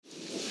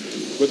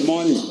Good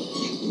morning.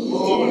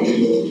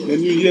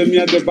 Can you hear me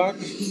at the back?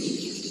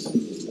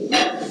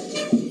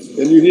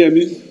 Can you hear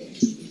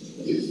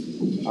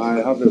me?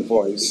 I have a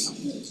voice.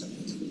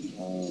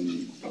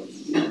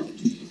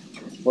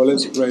 Well,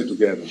 let's pray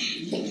together.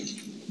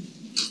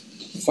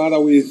 Father,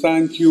 we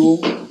thank you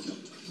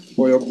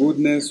for your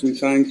goodness. We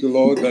thank you,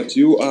 Lord, that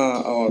you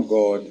are our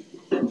God.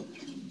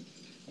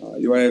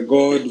 You are a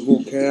God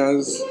who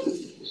cares.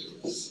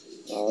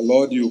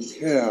 Lord, you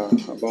care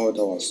about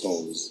our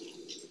souls.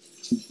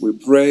 We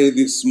pray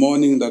this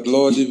morning that,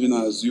 Lord, even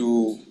as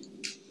you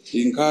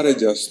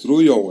encourage us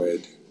through your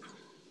word,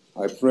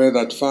 I pray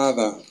that,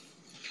 Father,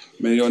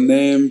 may your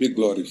name be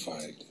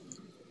glorified.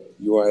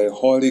 You are a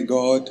holy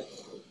God.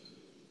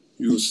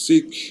 You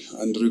seek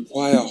and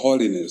require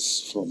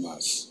holiness from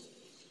us.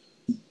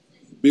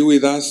 Be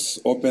with us,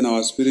 open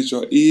our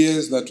spiritual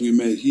ears that we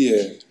may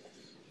hear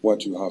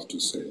what you have to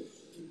say.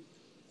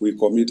 We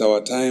commit our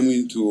time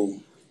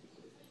into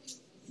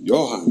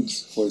your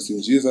hands, for it's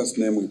in Jesus'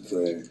 name we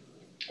pray.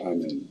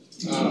 Amen.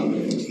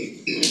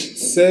 Amen.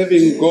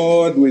 Serving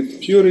God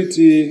with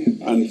purity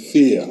and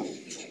fear.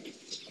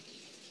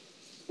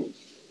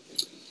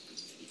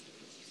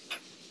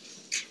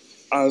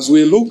 As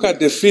we look at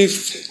the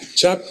 5th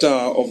chapter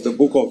of the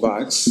book of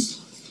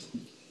Acts,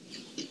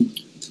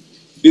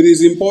 it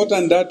is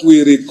important that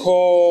we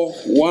recall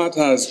what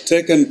has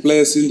taken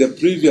place in the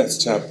previous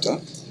chapter.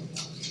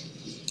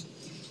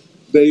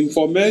 The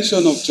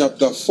information of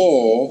chapter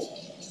 4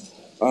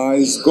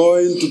 is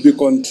going to be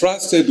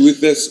contrasted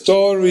with the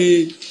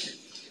story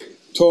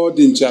told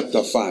in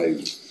chapter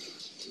 5.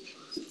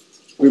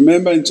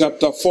 Remember in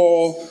chapter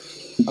 4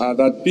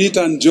 that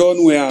Peter and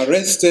John were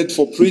arrested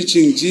for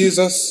preaching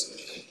Jesus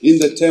in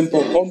the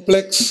temple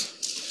complex.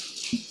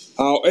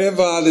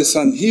 However, the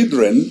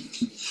Sanhedrin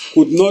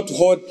could not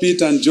hold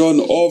Peter and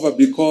John over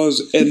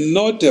because a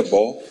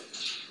notable,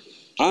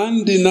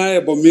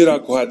 undeniable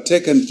miracle had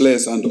taken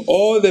place and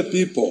all the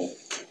people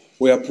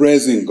were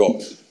praising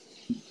God.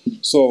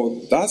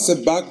 So that's the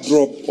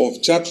backdrop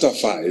of chapter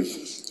 5.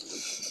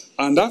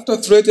 And after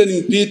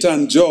threatening Peter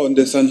and John,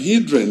 the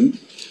Sanhedrin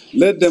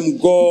let them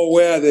go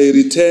where they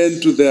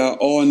returned to their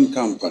own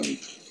company.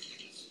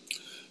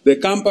 The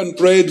company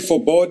prayed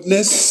for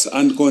boldness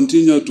and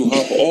continued to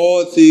have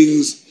all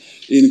things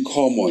in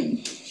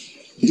common,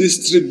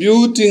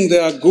 distributing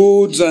their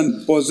goods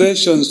and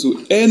possessions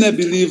to any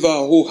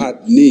believer who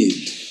had need.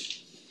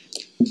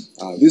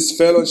 This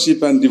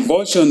fellowship and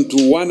devotion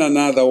to one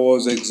another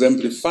was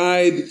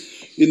exemplified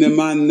in a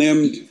man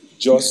named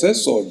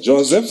Joseph,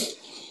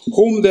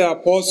 whom the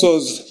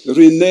apostles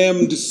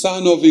renamed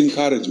Son of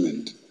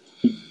Encouragement,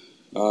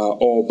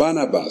 or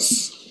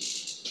Barnabas.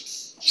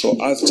 So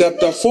as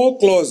chapter 4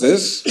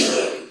 closes,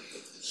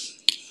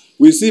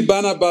 we see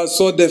Barnabas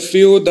sold the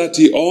field that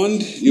he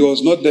owned. He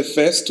was not the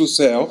first to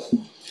sell.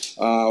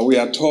 We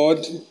are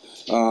told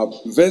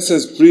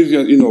verses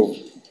previous,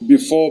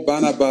 before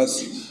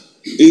Barnabas,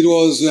 it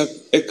was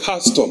a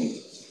custom.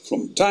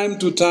 From time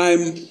to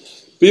time,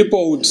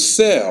 people would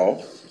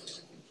sell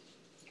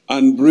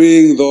and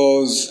bring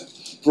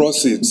those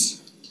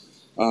proceeds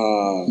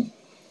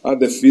at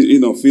the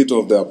feet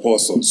of the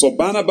apostles. So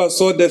Barnabas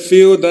sold the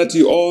field that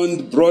he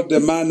owned, brought the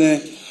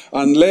money,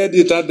 and laid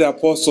it at the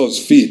apostles'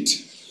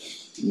 feet.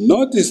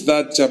 Notice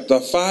that chapter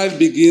 5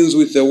 begins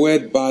with the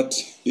word "but"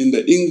 in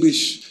the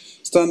English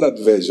Standard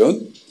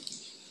Version.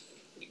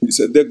 It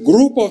said, the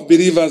group of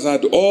believers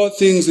had all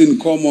things in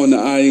common,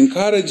 are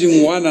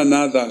encouraging one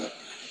another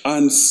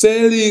and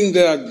selling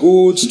their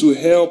goods to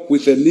help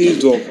with the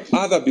needs of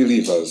other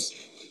believers.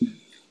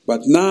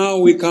 But now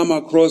we come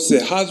across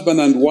a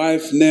husband and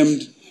wife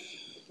named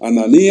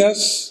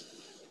Ananias,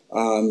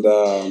 and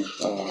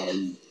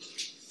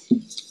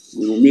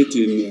we will meet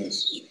in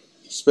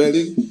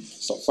spelling,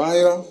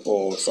 Sapphira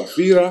or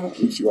Sapphira,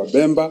 if you are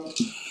Bemba.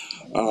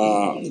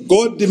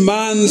 God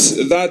demands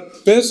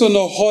that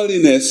personal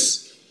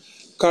holiness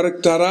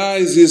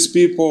characterizes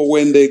people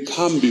when they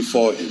come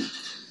before him.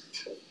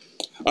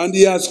 And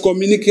he has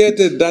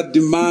communicated that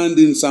demand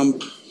in some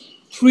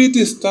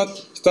pretty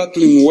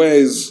startling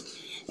ways.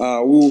 I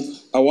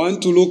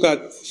want to look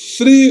at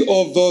 3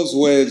 of those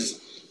words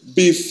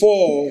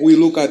before we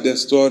look at the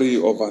story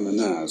of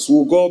Ananias.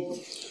 We'll go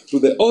to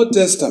the Old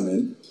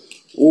Testament.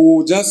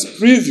 We'll just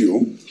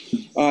preview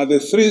the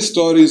 3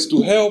 stories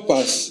to help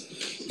us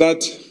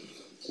that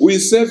we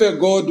serve a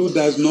God who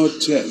does not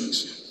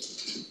change.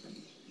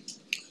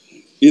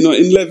 In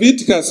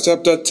Leviticus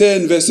chapter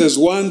 10, verses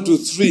 1 to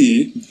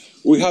 3,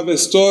 we have a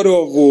story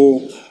of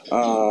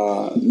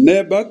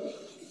Nebat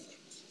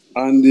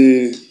and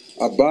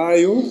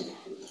Abihu.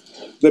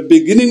 The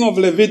beginning of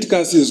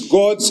Leviticus is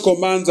God's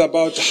commands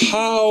about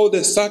how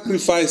the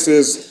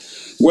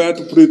sacrifices were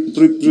to be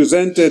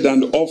presented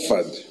and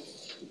offered.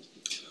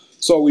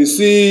 So we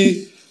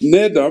see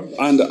Nadab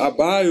and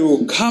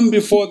Abihu come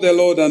before the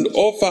Lord and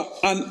offer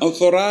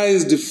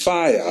unauthorized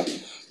fire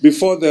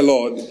before the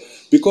Lord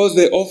because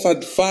they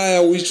offered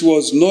fire which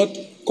was not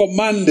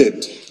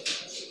commanded.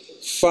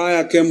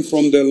 Fire came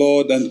from the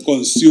Lord and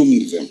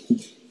consumed them.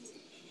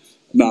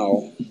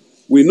 Now,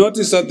 we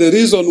notice that the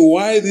reason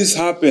why this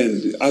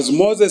happened, as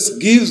Moses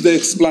gives the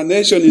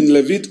explanation in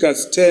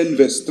Leviticus 10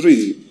 verse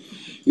 3,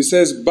 he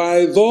says,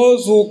 "By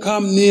those who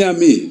come near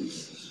me,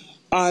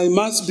 I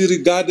must be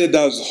regarded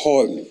as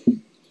holy.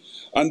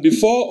 And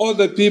before all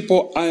the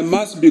people, I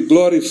must be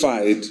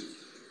glorified."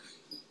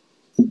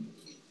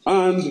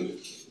 And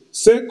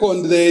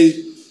second, they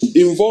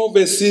involve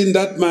a sin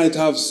that might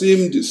have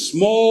seemed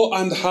small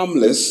and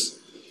harmless,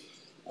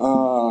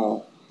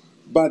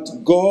 but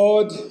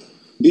God,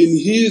 in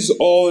his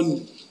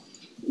own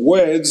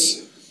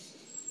words,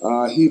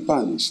 he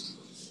punished.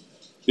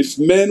 If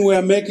men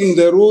were making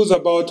the rules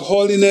about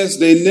holiness,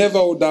 they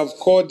never would have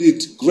called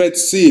it great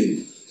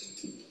sin,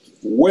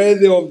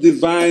 worthy of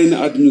divine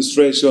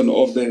administration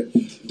of the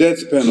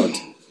death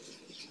penalty.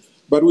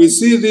 But we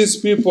see these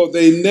people,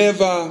 they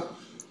never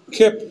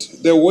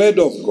kept the word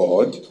of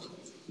God.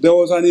 There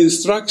was an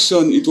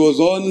instruction, it was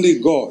only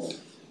God.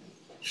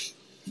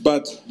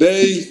 But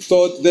they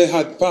thought they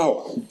had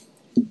power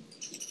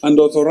and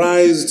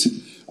authorized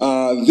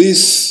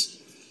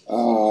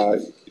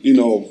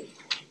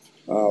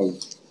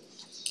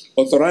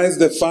authorized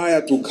the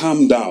fire to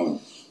come down.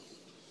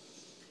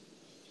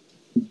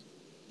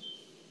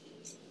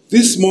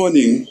 This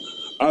morning,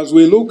 as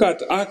we look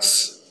at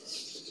Acts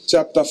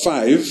chapter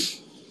 5,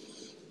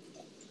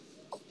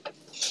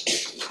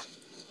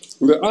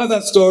 the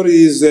other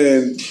story is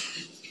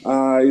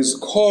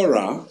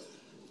Korah.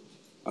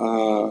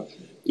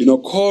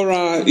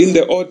 Korah in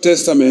the Old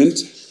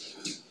Testament,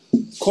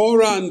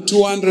 Korah and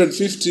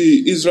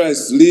 250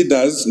 Israelite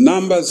leaders,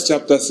 Numbers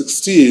chapter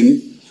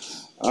 16,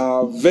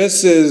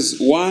 verses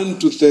 1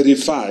 to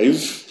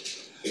 35.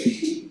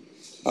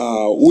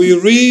 We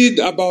read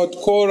about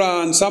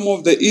Korah and some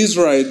of the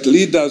Israelite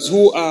leaders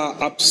who are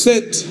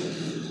upset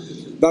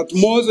that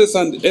Moses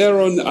and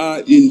Aaron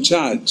are in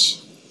charge.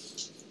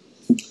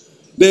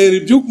 They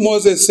rebuke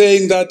Moses,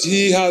 saying that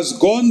he has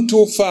gone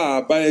too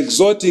far by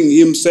exalting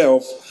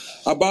himself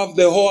above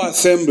the whole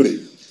assembly.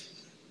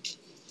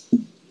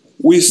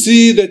 We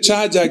see the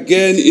charge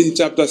again in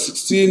chapter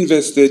 16,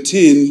 verse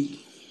 13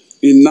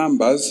 in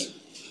Numbers.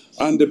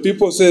 And the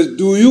people says,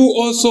 "Do you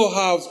also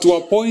have to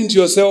appoint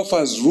yourself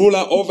as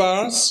ruler over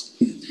us?"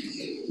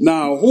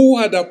 Now, who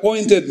had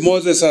appointed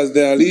Moses as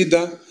their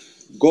leader?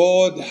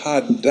 God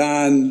had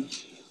done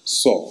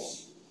so.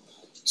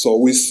 So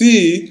we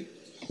see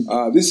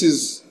this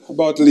is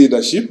about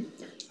leadership.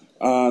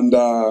 And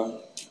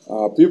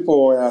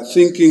people were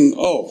thinking,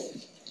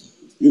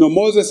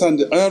 Moses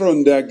and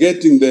Aaron, they are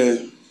getting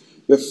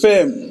the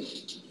fame.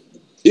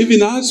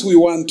 Even as we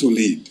want to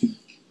lead.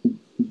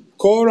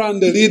 Korah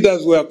and the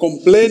leaders were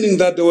complaining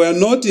that they were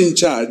not in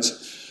charge.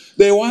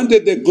 They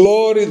wanted the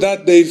glory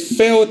that they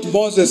felt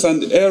Moses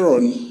and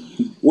Aaron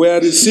were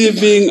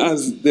receiving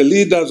as the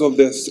leaders of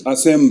the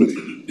assembly.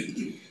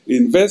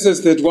 In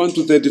verses 31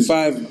 to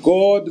 35,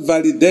 God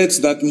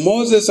validates that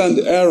Moses and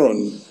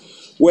Aaron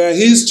were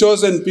his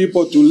chosen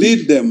people to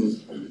lead them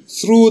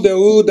through the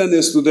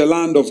wilderness to the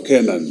land of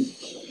Canaan.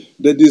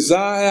 The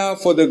desire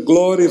for the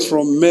glory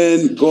from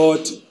men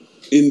got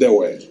in the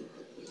way.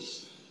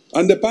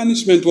 And the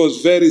punishment was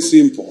very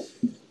simple.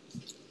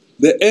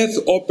 The earth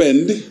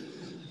opened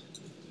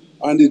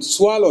and it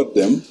swallowed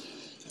them,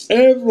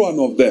 every one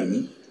of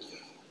them,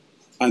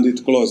 and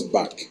it closed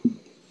back.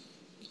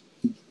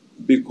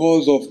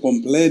 Because of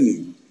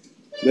complaining,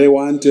 they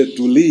wanted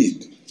to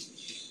lead.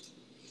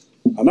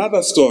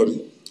 Another story,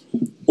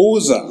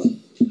 Uzzah,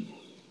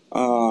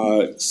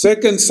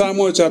 2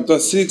 Samuel chapter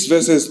 6,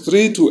 verses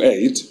 3 to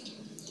 8.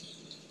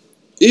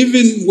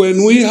 Even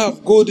when we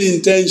have good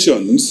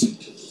intentions,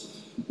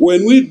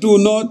 when we do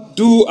not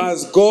do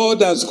as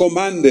God has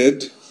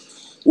commanded,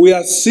 we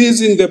are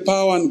seizing the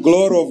power and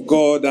glory of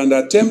God and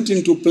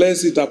attempting to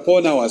place it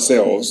upon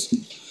ourselves.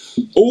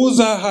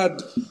 Uzzah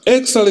had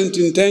excellent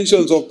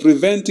intentions of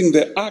preventing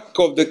the Ark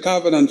of the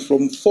Covenant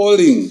from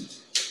falling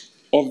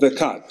off the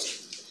cart.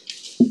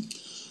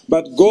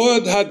 But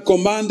God had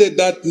commanded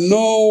that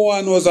no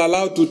one was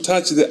allowed to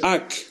touch the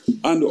Ark,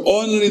 and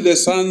only the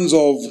sons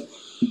of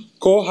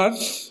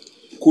Kohath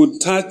could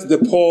touch the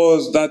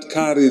poles that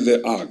carry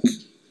the Ark.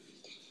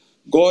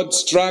 God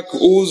struck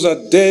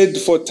Uzzah dead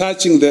for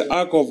touching the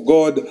Ark of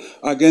God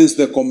against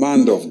the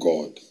command of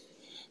God.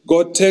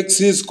 God takes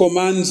his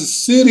commands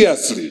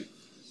seriously.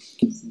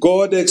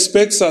 God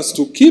expects us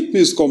to keep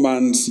his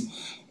commands,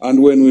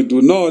 and when we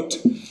do not,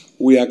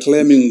 we are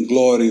claiming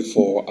glory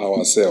for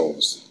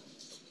ourselves.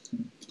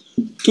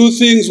 Two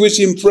things which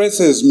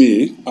impresses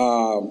me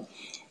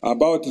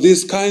about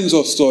these kinds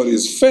of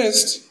stories.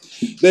 First,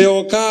 they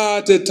occur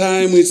at a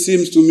time, it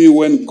seems to me,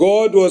 when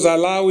God was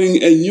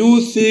allowing a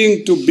new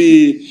thing to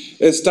be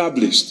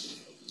established.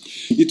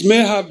 It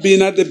may have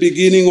been at the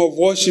beginning of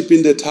worship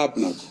in the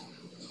tabernacle,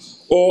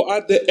 or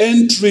at the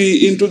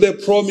entry into the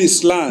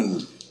promised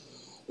land,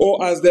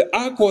 or as the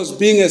ark was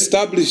being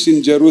established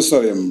in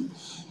Jerusalem.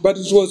 But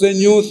it was a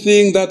new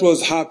thing that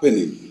was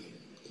happening.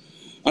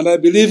 And I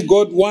believe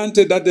God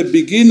wanted at the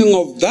beginning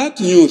of that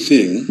new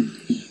thing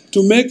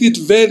to make it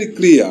very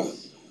clear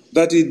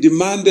that he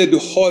demanded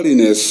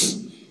holiness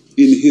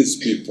in his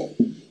people.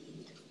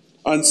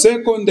 And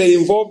second, they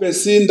involve a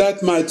sin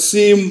that might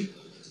seem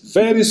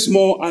very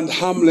small and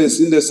harmless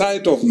in the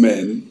sight of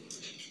men.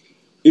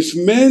 If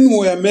men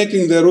were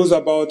making the rules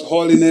about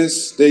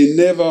holiness, they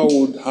never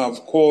would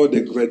have called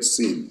a great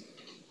sin.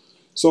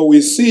 So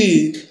we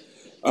see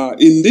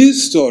in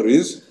these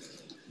stories,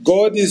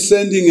 God is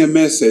sending a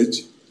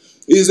message.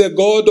 He's a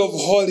God of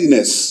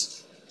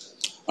holiness.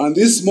 And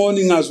this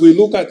morning, as we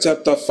look at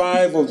chapter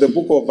 5 of the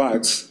book of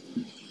Acts,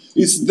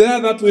 it's there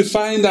that we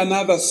find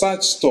another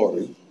such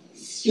story.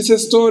 It's a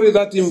story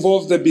that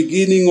involves the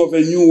beginning of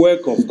a new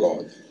work of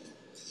God.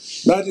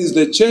 That is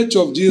the Church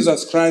of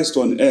Jesus Christ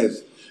on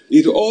earth.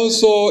 It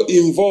also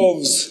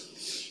involves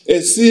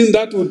a sin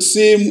that would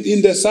seem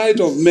in the sight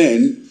of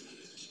men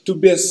to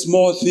be a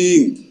small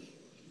thing.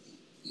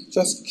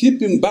 Just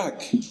keeping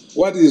back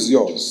what is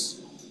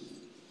yours.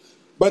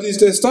 But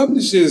it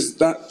establishes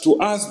that to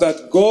us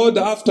that God,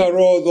 after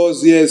all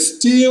those years,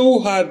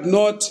 still had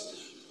not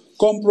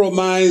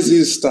compromised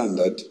his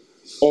standard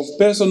of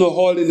personal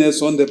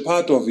holiness on the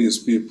part of his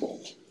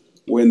people.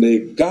 When they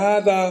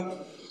gather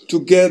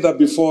together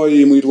before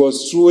him, it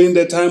was true in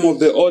the time of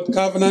the Old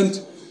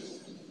Covenant.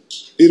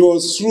 It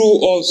was true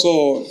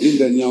also in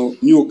the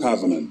New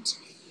Covenant.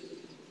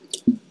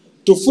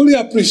 To fully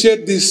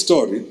appreciate this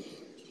story,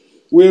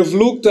 we have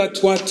looked at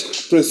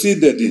what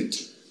preceded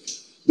it.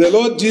 The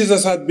Lord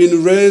Jesus had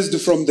been raised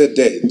from the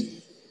dead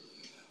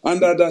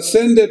and had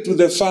ascended to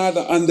the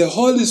Father, and the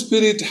Holy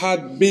Spirit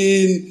had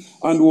been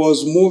and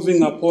was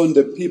moving upon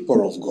the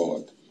people of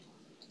God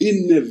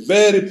in a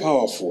very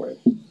powerful way.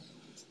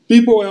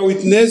 People were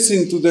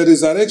witnessing to the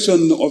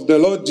resurrection of the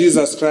Lord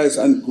Jesus Christ,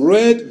 and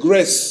great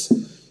grace,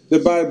 the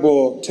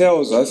Bible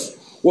tells us,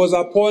 was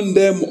upon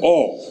them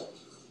all.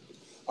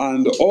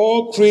 And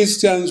all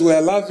Christians were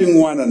loving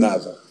one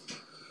another.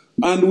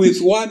 And with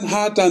one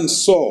heart and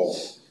soul,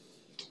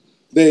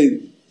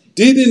 they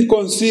didn't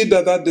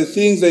consider that the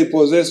things they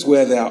possessed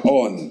were their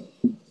own,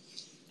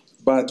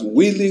 but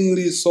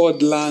willingly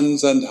sold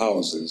lands and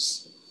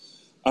houses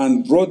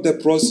and brought the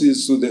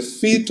proceeds to the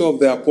feet of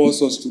the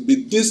apostles to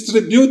be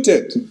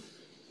distributed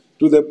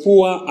to the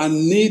poor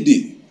and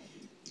needy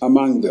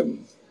among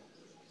them.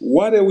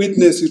 What a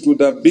witness it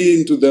would have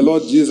been to the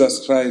Lord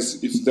Jesus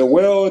Christ if the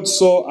world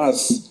saw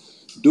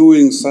us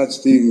doing such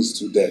things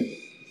today.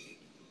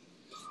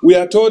 We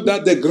are told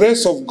that the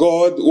grace of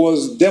God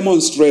was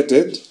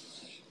demonstrated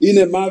in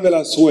a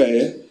marvelous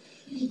way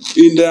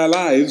in their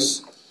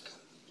lives,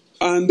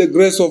 and the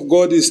grace of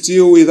God is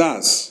still with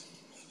us.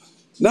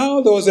 Now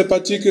there was a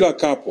particular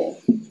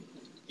couple,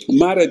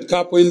 married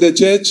couple in the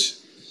church,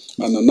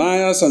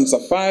 Ananias and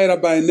Sapphira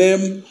by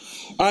name,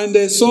 and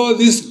they saw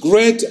this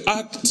great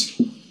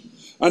act,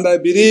 and I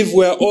believe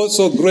were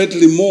also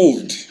greatly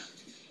moved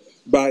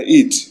by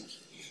it.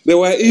 They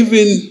were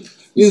even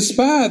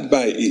inspired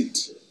by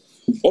it.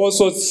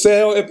 Also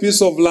sell a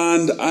piece of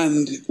land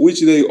and which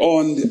they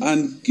owned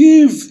and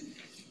give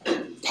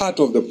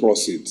part of the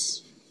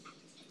proceeds.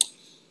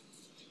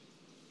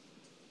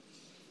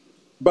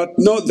 But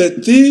no, the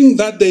thing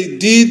that they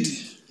did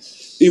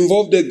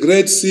involved a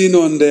great sin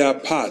on their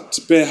part.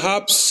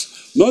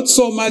 Perhaps not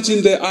so much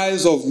in the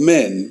eyes of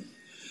men,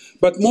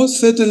 but most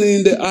certainly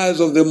in the eyes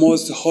of the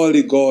most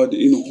holy God,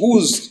 in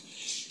whose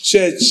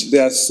church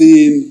their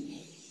sin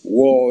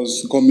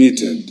was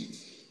committed.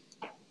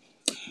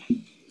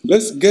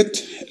 Let's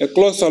get a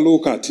closer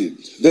look at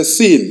it. The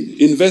sin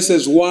in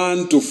verses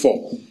 1 to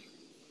 4.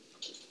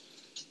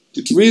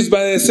 It reads,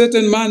 "By a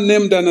certain man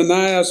named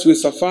Ananias with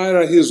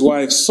Sapphira his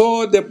wife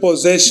sold the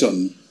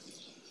possession,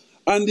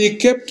 and he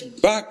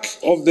kept back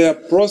of their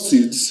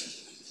proceeds,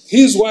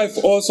 his wife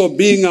also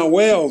being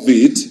aware of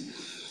it,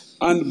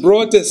 and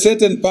brought a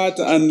certain part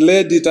and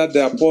laid it at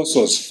the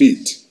apostles'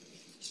 feet."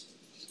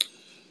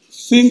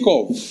 Think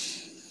of,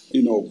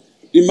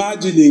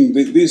 imagining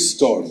this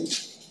story.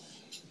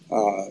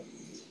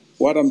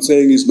 What I'm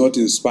saying is not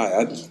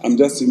inspired. I'm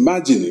just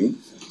imagining.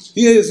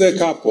 Here is a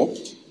couple.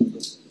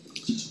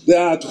 They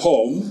are at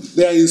home.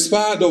 They are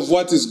inspired of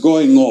what is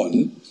going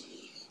on.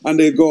 And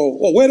they go,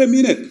 "Oh, wait a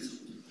minute.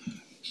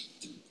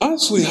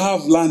 As we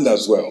have land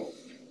as well,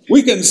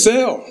 we can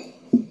sell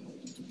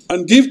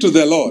and give to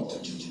the Lord."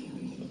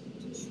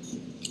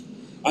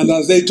 And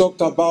as they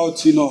talked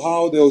about,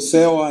 how they'll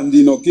sell and,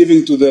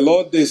 giving to the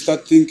Lord, they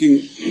start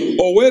thinking,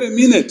 "Oh, wait a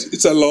minute.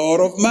 It's a lot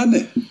of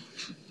money.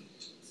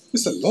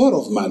 It's a lot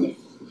of money.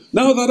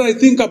 Now that I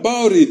think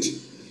about it,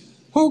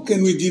 how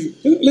can we give?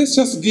 Let's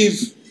just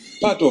give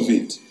part of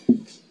it.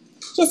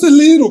 Just a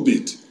little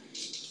bit.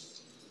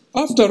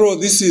 After all,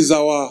 this is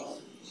our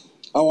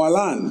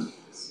land."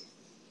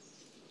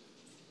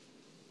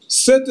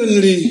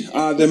 Certainly,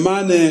 the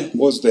money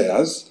was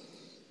theirs.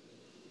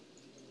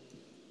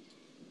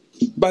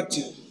 But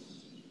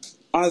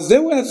as they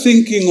were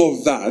thinking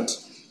of that,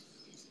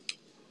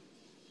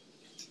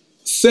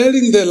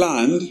 selling the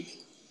land,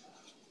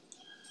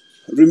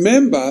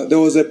 remember there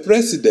was a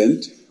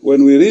precedent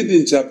when we read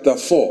in chapter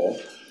 4,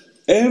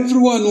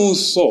 everyone who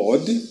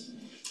sold,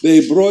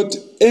 they brought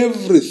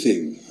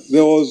everything.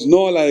 There was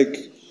no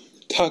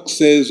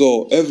taxes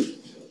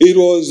it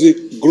was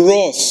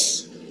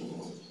gross.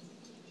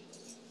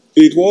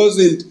 It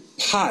wasn't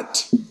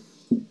part.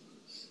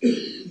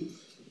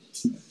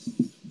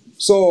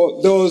 So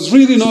there was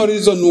really no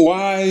reason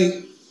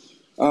why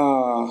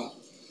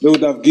they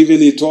would have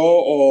given it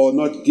all or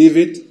not give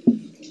it.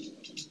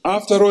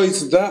 After all,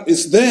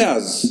 it's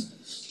theirs.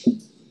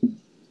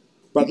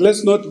 But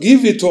let's not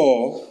give it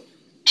all.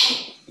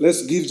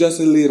 Let's give just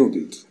a little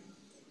bit.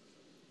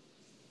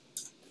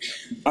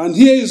 And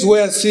here is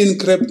where sin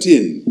crept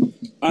in.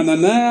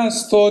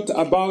 Ananias thought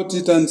about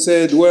it and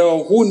said,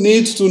 well, who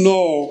needs to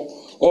know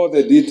all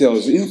the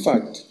details? In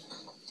fact,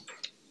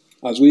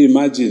 as we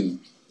imagine,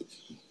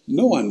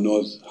 no one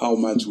knows how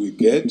much we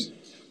get.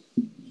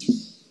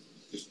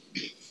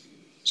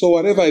 So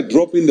whatever I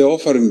drop in the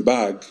offering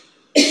bag,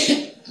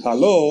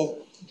 hello,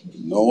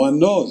 no one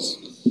knows.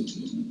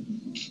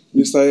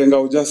 Mr.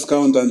 Yenga will just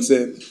count and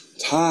say,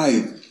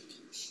 tithe.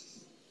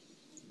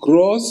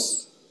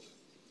 Gross,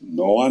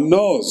 no one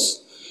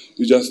knows.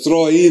 You just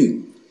throw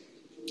in,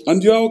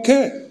 and you're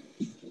okay.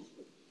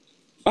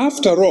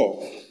 After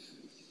all,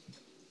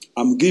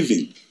 I'm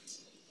giving.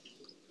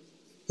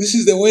 This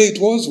is the way it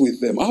was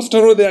with them. After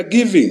all, they are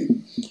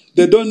giving.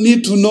 They don't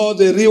need to know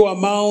the real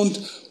amount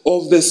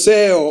of the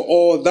sale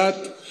or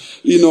that,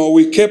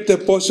 we kept a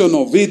portion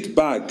of it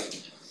back.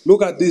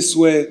 Look at this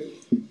way.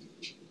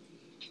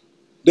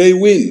 They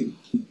win.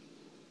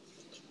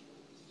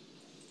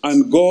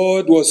 And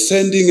God was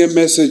sending a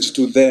message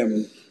to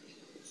them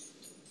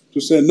to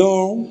say,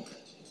 no,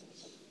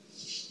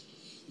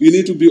 you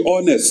need to be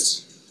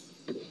honest.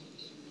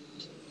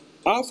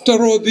 After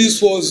all,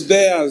 this was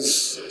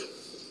theirs.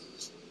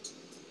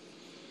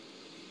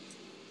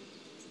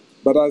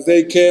 But as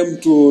they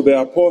came to the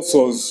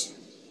apostles,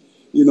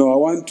 I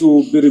want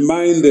to be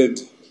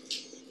reminded,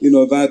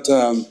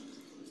 that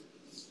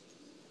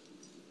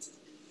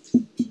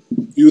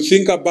you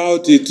think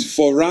about it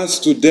for us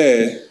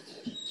today.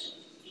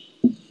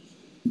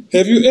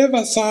 Have you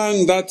ever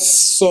sung that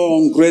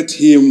song, great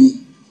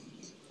hymn,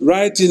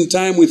 right in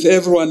time with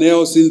everyone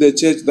else in the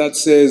church that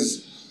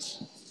says,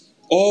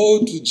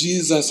 all to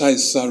Jesus I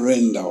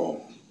surrender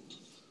all.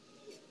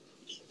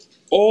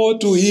 All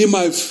to him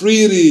I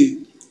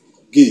freely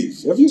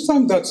give. Have you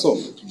sung that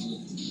song?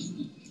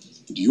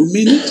 Do you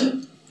mean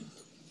it?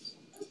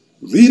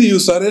 Really, you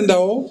surrender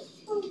all?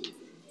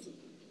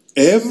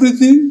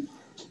 Everything?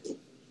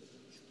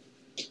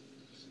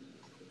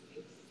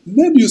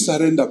 Maybe you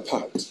surrender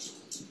part.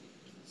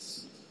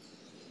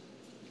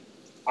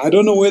 I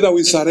don't know whether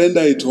we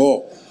surrender it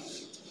all.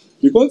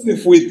 Because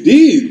if we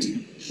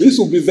did, this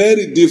would be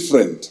very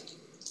different.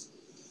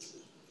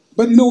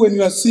 But when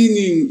you are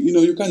singing,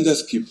 you can't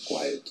just keep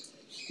quiet.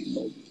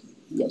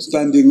 You are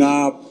standing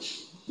up,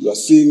 you are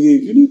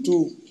singing, you need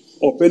to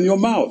open your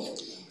mouth.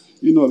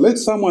 Let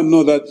someone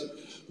know that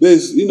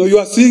there's, you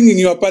are singing,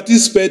 you are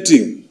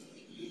participating.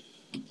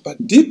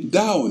 But deep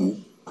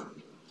down,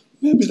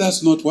 maybe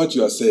that's not what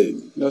you are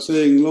saying. You are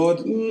saying,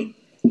 Lord,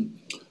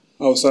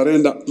 I'll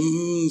surrender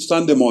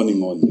Sunday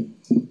morning only.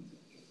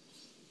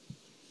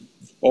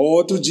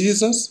 Or to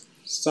Jesus,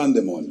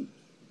 Sunday morning.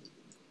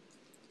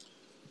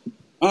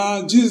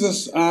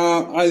 Jesus,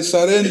 I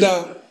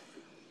surrender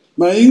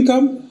my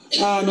income.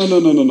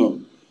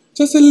 No.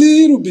 Just a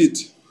little bit.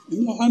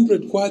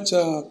 100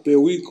 kwacha per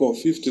week or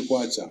 50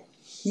 kwacha.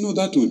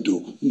 That will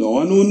do. No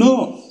one will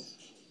know.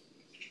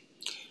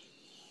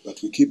 But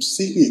we keep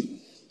singing.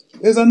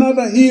 There's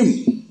another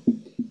hymn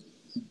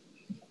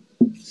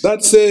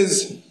that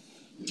says,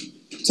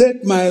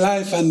 take my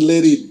life and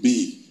let it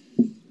be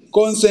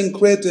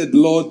consecrated,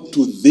 Lord,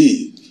 to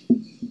thee.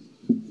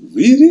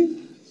 Really?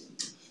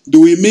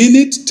 Do we mean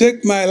it?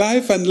 Take my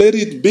life and let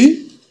it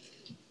be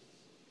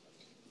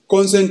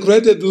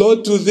consecrated,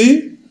 Lord, to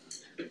thee?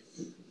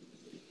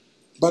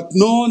 But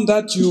knowing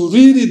that you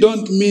really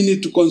don't mean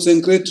it to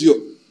consecrate your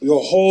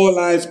whole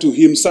life to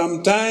him.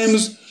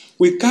 Sometimes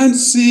we can't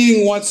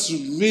sing what's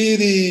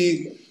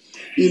really,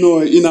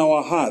 in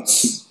our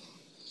hearts.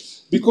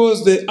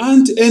 Because there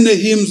aren't any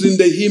hymns in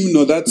the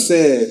hymnal that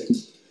say,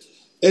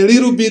 a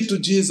little bit to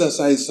Jesus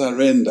I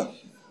surrender.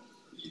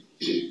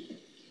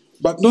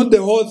 But not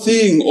the whole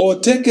thing. Or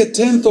take a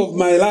tenth of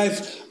my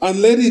life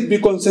and let it be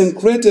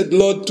consecrated,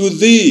 Lord, to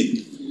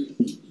thee.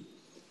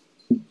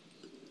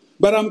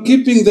 But I'm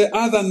keeping the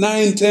other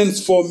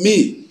 9/10 for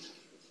me.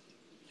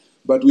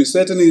 But we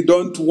certainly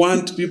don't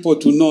want people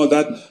to know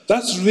that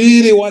that's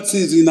really what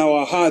is in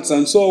our hearts.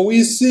 And so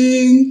we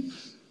sing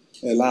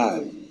a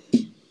lie.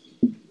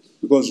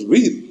 Because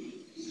really,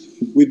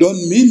 we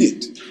don't mean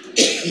it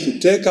to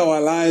take our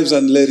lives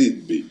and let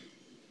it be.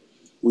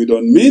 We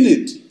don't mean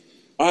it.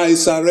 I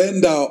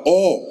surrender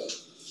all.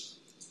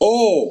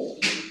 All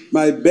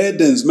my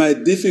burdens, my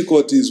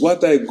difficulties,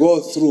 what I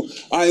go through,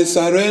 I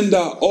surrender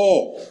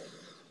all.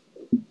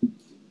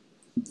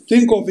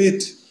 Think of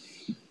it.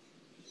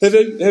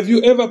 Have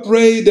you ever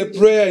prayed a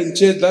prayer in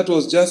church that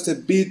was just a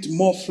bit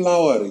more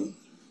flowery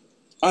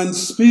and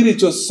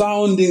spiritual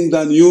sounding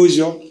than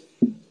usual?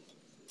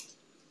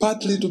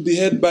 Partly to be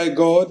heard by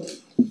God,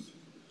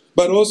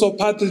 but also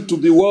partly to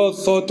be well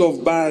thought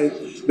of by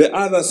the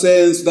other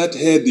saints that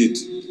heard it.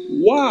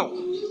 Wow!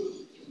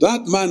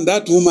 That man,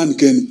 that woman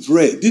can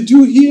pray. Did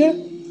you hear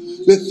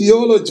the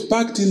theology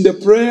packed in the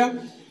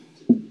prayer?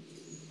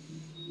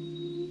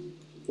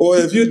 Or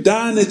have you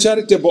done a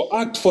charitable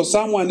act for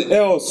someone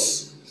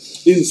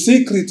else in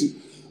secret,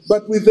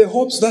 but with the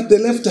hopes that the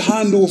left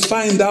hand will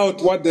find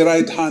out what the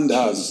right hand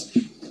has?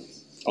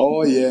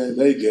 Oh yeah,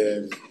 they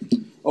gave.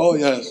 Oh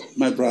yes,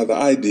 my brother,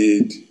 I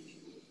did.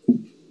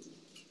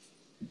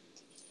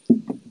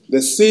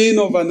 The sin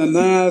of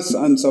Ananias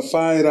and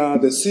Sapphira,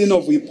 the sin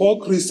of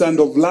hypocrisy and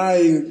of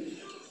lying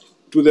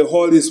to the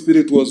Holy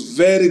Spirit was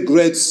very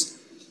great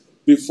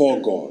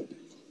before God.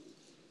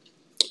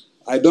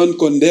 I don't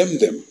condemn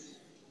them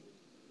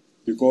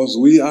because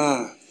we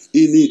are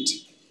in it.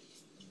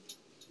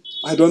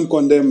 I don't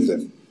condemn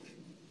them.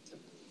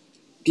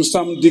 To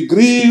some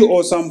degree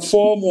or some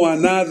form or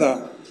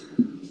another,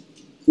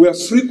 we are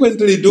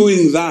frequently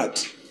doing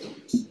that.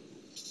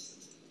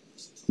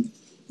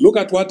 Look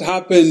at what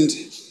happened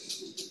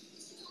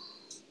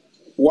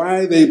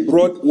while they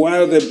brought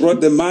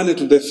the money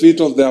to the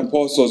feet of the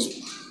apostles.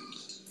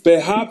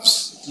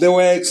 Perhaps they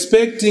were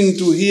expecting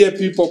to hear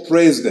people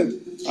praise them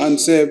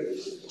and say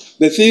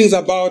the things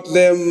about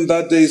them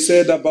that they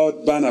said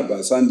about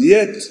Barnabas. And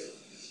yet,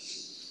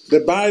 the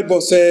Bible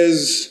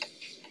says,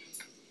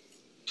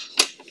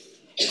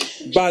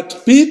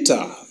 but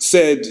Peter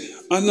said,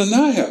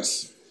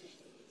 Ananias,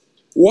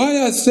 why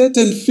has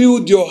Satan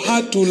filled your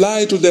heart to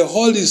lie to the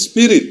Holy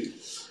Spirit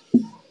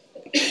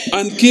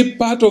and keep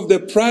part of the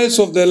price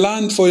of the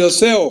land for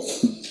yourself?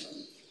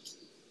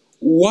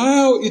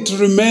 While it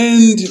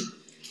remained,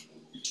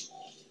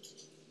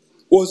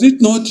 was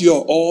it not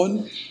your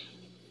own?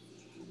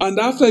 And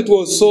after it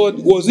was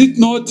sold, was it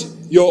not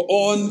your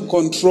own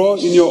control,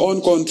 in your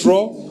own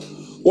control?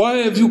 Why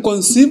have you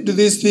conceived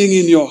this thing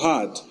in your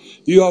heart?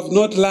 You have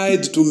not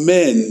lied to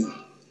men,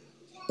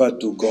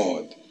 but to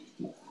God.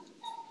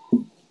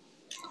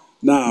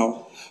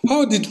 Now,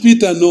 how did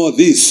Peter know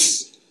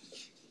this?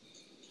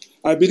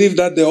 I believe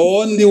that the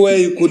only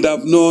way he could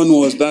have known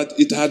was that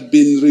it had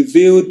been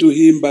revealed to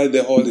him by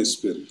the Holy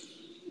Spirit.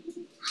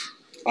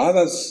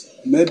 Others,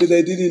 maybe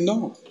they didn't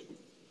know.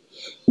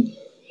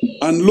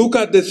 And look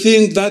at the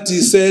things that he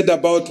said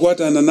about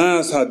what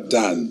Ananias had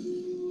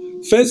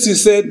done. First, he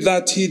said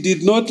that he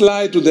did not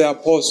lie to the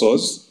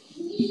apostles,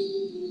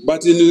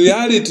 but in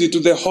reality to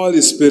the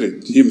Holy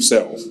Spirit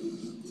himself.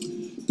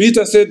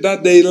 Peter said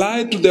that they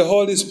lied to the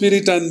Holy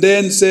Spirit and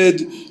then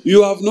said,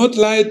 you have not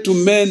lied to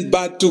men,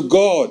 but to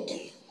God.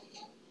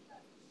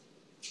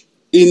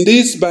 In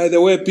this, by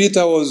the way,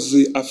 Peter was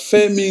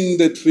affirming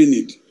the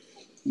Trinity.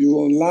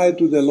 You lie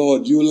to the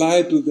Lord, you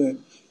lie to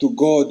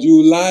God,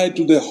 you lie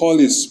to the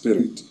Holy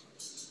Spirit.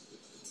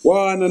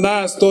 While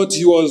Ananias thought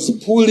he was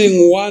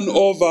pulling one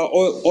over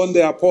on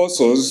the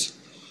apostles,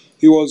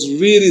 he was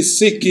really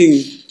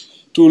seeking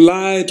to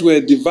lie to a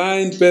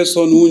divine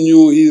person who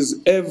knew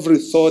his every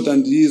thought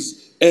and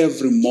his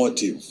every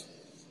motive.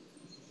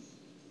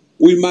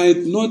 We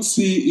might not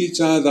see each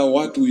other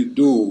what we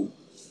do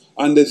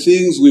and the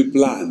things we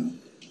plan,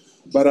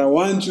 but I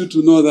want you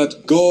to know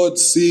that God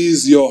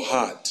sees your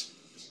heart.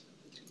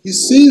 He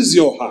sees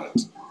your heart.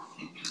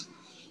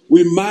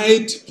 We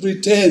might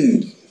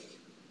pretend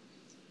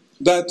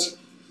that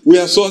we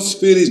are so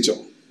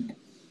spiritual.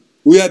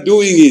 We are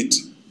doing it.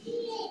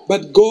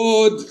 But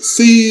God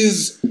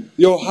sees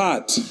your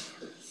heart.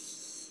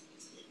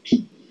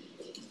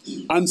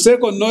 And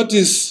second,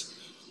 notice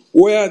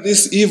where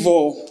this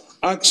evil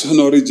action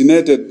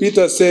originated.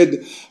 Peter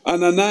said,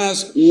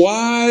 Ananias,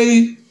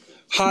 why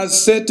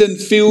has Satan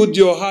filled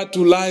your heart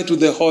to lie to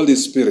the Holy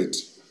Spirit?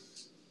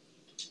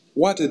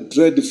 What a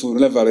dreadful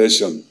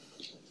revelation.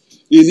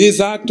 In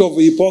his act of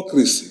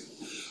hypocrisy,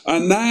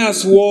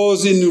 Ananias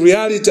was in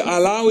reality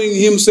allowing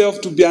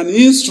himself to be an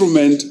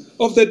instrument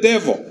of the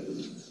devil,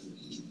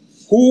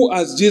 who,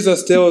 as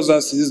Jesus tells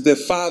us, is the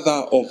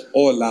father of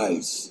all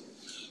lies.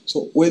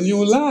 So when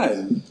you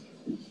lie,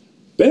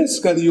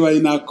 basically you are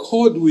in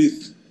accord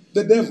with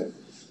the devil,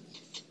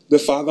 the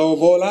father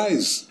of all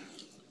lies.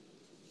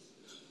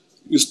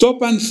 You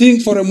stop and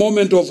think for a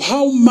moment of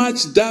how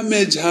much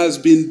damage has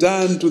been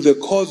done to the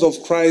cause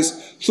of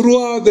Christ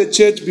throughout the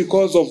church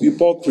because of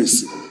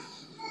hypocrisy.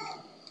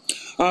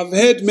 I've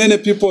heard many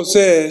people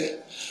say,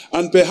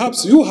 and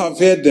perhaps you have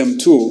heard them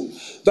too,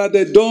 that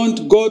they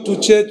don't go to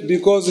church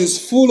because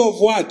it's full of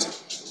what?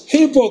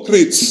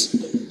 Hypocrites.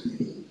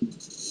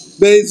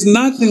 There is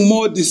nothing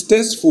more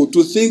distasteful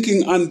to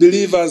thinking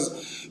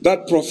unbelievers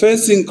than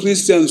professing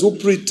Christians who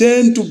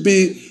pretend to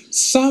be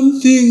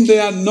something they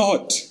are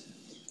not.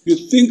 You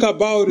think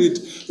about it,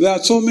 there are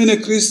so many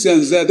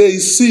Christians there, they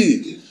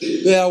see,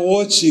 they are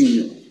watching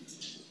you,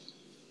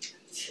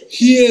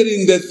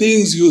 hearing the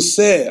things you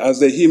say, as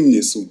the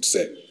hymnist would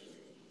say.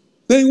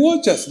 They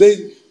watch us,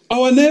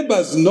 our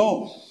neighbors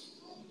know.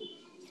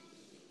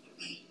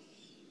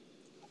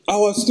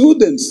 Our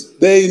students,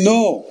 they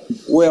know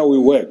where we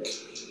work.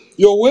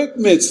 Your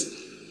workmates,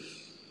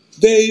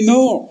 they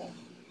know.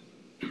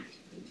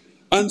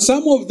 And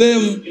some of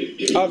them,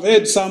 I've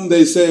heard some,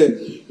 they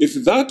say, if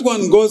that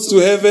one goes to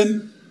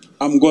heaven,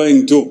 I'm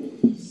going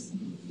to.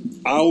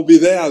 I'll be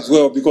there as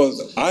well,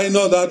 because I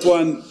know that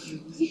one,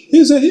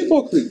 he's a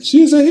hypocrite.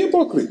 She's a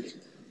hypocrite.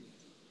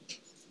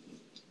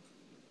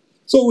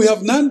 So we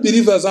have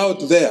non-believers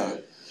out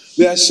there.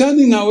 They are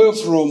shunning away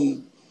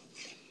from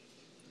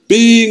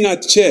being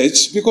at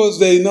church because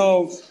they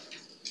know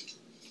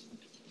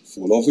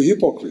full of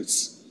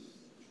hypocrites.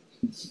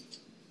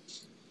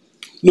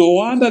 No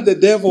wonder the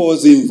devil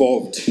was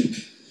involved.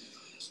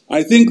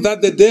 I think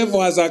that the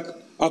devil has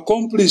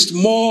accomplished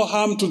more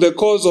harm to the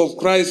cause of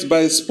Christ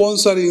by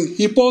sponsoring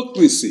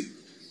hypocrisy.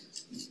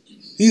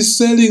 He's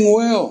selling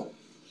well.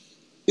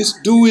 He's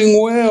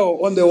doing well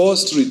on the Wall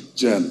Street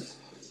Journal.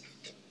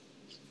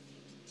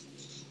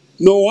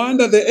 No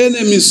wonder the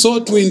enemy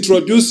sought to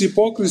introduce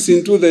hypocrisy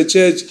into the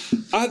church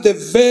at the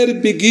very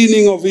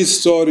beginning of his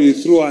story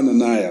through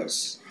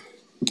Ananias.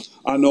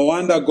 And no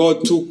wonder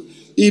God took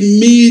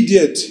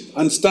immediate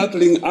and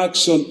startling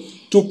action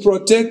to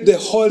protect the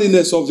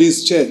holiness of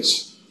his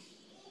church.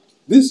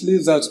 This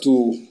leads us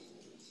to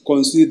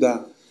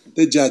consider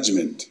the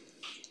judgment.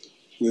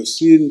 We've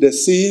seen the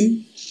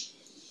sin,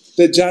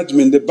 the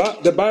judgment.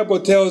 The Bible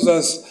tells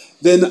us,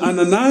 then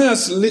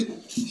Ananias,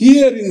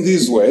 hearing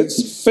these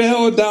words,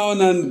 fell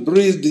down and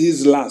breathed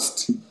his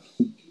last.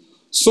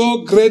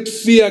 So great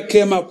fear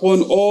came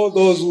upon all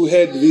those who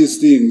heard these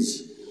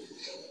things.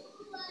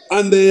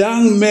 And the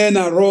young men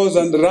arose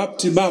and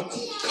wrapped him up,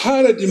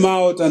 carried him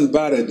out and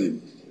buried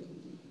him.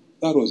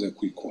 That was a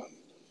quick one.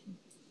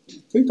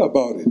 Think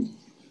about it.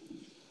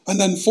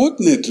 And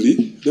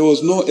unfortunately, there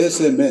was no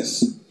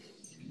SMS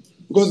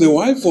because the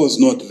wife was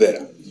not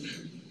there.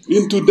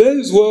 In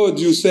today's world,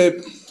 you say,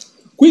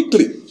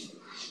 quickly,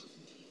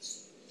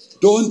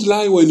 don't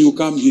lie when you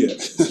come here.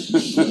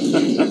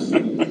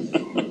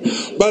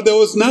 But there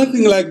was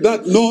nothing like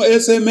that, no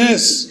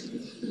SMS.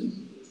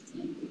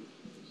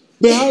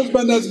 The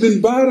husband has been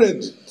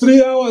buried.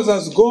 3 hours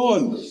has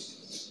gone.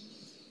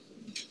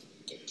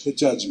 The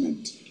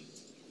judgment.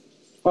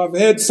 I've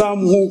heard some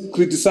who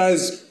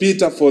criticize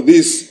Peter for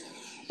this,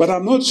 but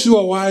I'm not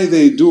sure why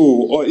they do,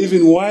 or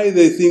even why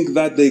they think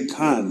that they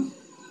can.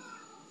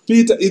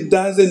 Peter, it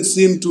doesn't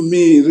seem to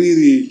me,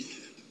 really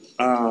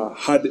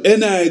had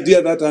any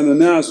idea that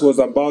Ananias was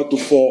about to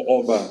fall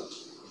over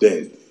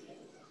dead.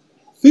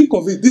 Think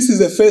of it, this is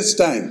the first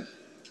time.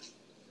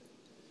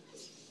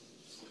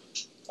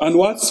 And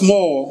what's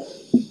more,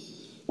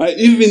 I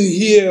even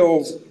hear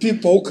of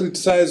people who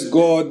criticize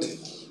God.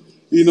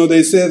 You know,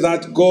 they say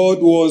that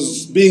God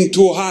was being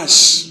too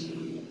harsh.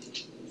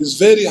 He's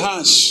very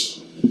harsh.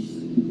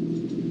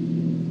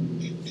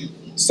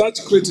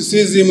 Such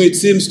criticism, it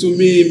seems to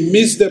me,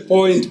 missed the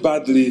point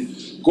badly.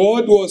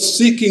 God was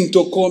seeking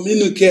to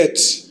communicate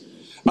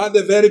at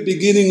the very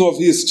beginning of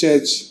his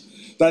church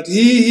that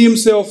he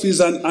himself is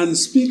an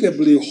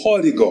unspeakably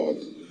holy God,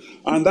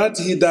 and that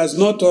he does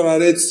not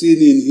tolerate sin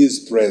in his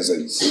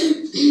presence,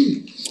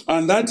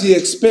 and that he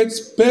expects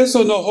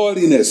personal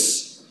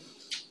holiness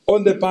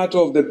on the part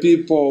of the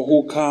people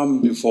who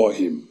come before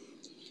him.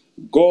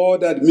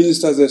 God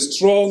administers a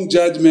strong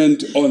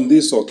judgment on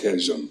this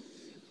occasion.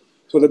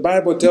 So the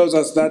Bible tells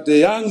us that the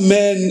young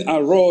men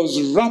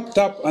arose, wrapped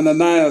up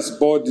Ananias'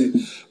 body,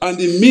 and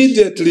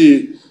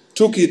immediately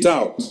took it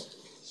out,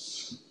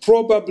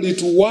 probably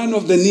to one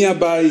of the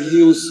nearby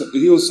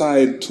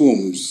hillside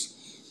tombs,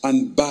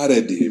 and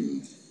buried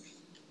him.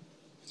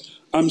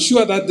 I'm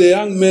sure that the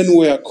young men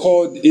were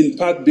called in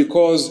part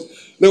because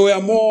they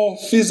were more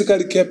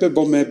physically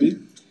capable, maybe,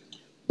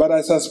 but I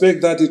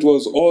suspect that it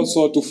was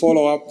also to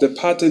follow up the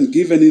pattern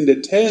given in the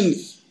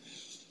 10th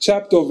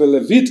chapter of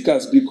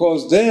Leviticus,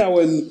 because there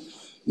when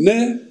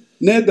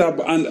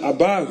Nadab and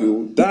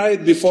Abihu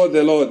died before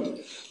the Lord,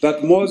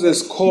 that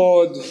Moses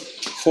called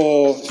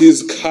for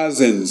his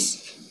cousins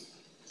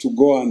to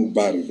go and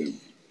bury them.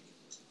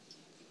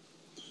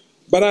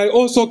 But I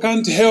also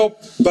can't help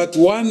but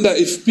wonder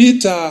if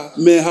Peter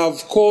may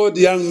have called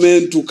young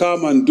men to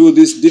come and do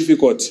this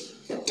difficult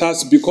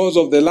task because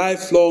of the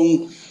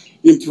lifelong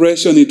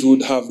impression it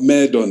would have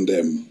made on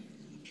them.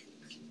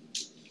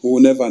 We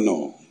will never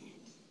know.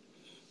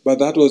 But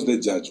that was the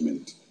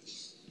judgment.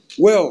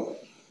 Well,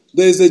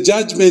 there is a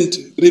judgment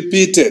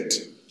repeated.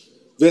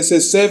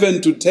 Verses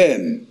 7 to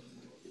 10.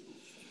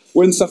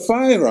 When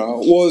Sapphira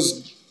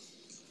was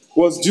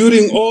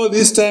during all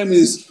this time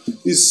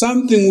is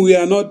something we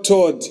are not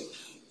told.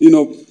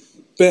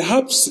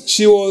 Perhaps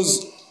she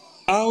was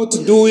out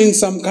doing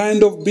some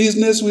kind of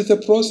business with the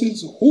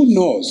proceeds. Who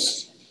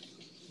knows?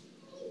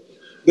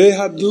 They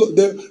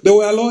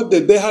were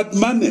loaded. They had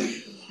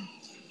money.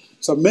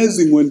 It's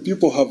amazing when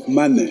people have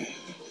money.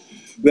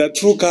 Their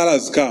true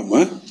colors come,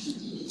 huh?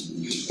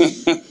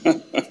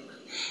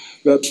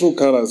 Their true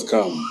colors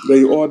come.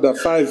 They order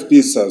 5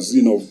 pizzas,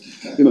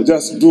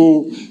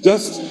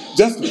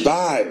 just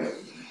buy.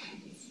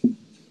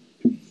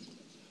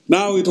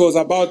 Now it was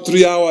about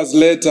 3 hours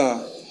later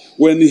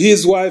when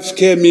his wife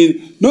came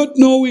in, not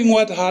knowing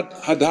what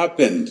had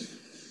happened.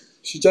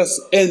 She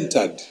just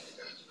entered.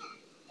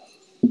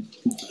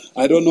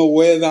 I don't know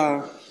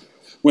whether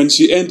when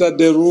she entered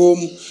the room,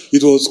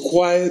 it was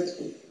quiet.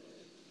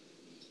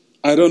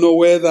 I don't know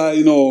whether,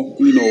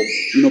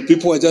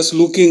 people were just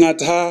looking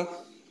at her.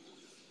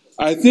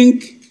 I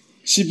think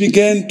she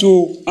began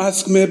to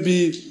ask,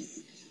 maybe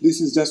this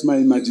is just my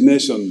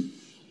imagination,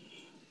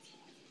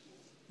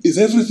 is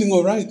everything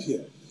all right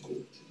here?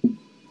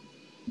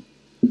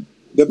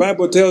 The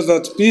Bible tells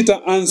that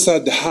Peter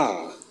answered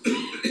her.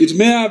 It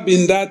may have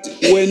been that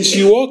when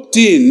she walked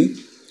in,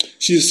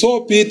 she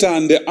saw Peter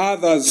and the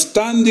others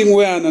standing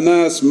where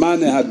Ananias'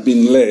 money had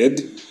been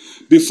laid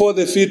before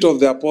the feet of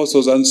the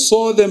apostles, and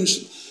saw them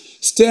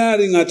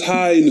staring at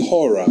her in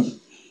horror.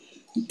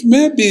 It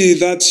may be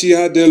that she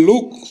had a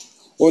look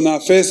on her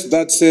face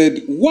that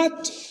said,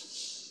 "What?"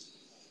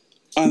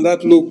 And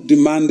that look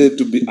demanded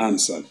to be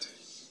answered.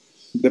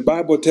 The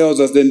Bible tells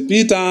us, then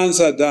Peter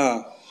answered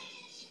her,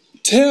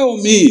 "Tell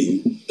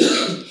me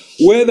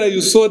whether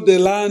you sold the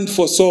land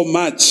for so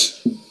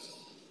much."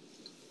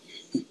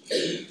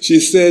 She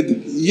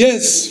said,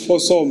 "Yes, for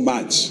so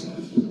much."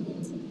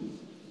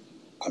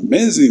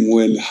 Amazing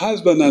when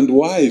husband and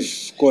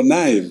wife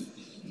connive.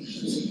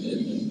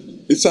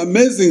 It's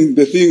amazing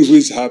the things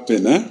which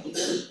happen.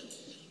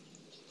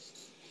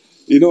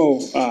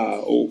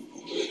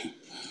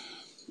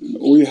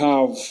 We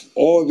have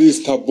all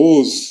these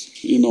taboos,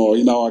 in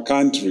our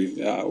country.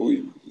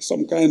 We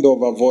some kind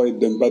of avoid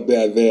them, but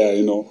they are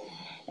there,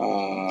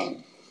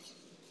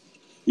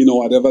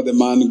 whatever the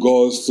man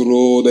goes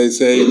through, they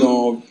say,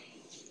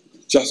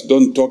 just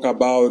don't talk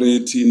about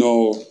it,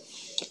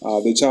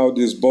 the child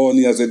is born,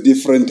 he has a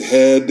different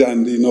head,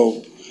 and,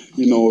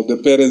 the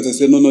parents, they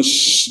say, no,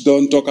 shh,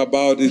 don't talk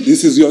about it,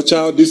 this is your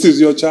child,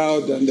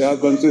 and the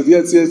husband says,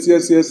 yes.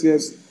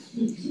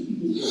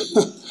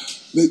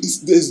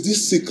 There's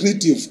this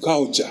secretive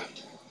culture.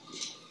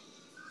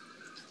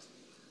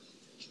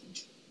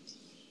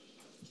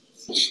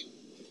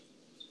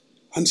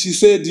 And she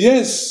said,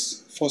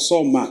 yes, for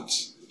so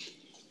much.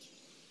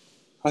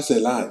 That's a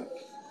lie.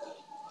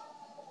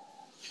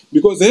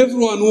 Because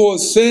everyone who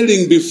was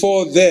selling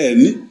before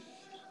then,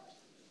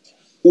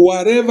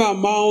 whatever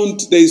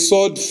amount they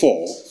sold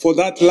for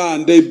that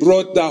land, they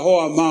brought the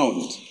whole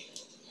amount.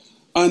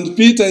 And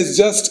Peter is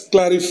just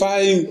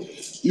clarifying,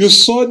 you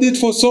sold it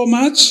for so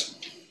much?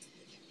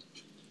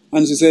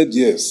 And she said,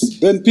 yes.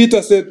 Then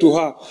Peter said to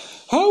her,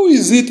 how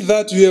is it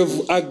that you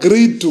have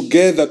agreed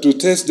together to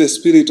test the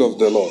Spirit of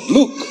the Lord?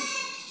 Look,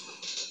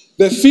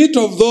 the feet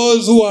of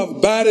those who have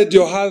buried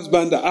your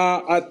husband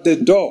are at the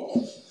door,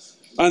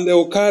 and they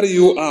will carry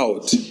you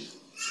out.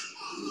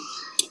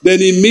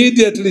 Then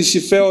immediately she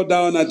fell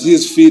down at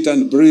his feet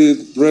and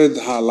breathed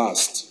her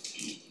last.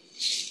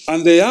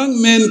 And the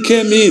young men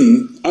came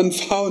in and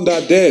found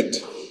her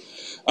dead,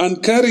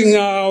 and carrying her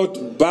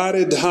out,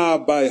 buried her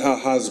by her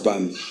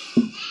husband.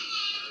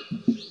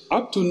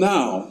 Up to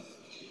now,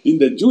 in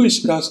the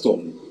Jewish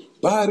custom,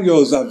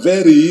 burials are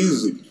very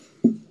easy.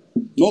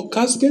 No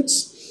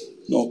caskets,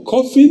 no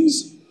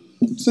coffins.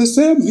 It's the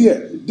same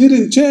here. It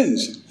didn't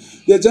change.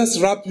 They just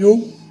wrap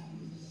you,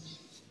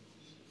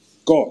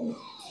 gone.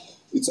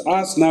 It's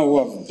us now who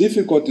have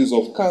difficulties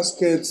of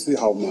caskets.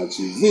 How much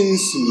is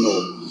this?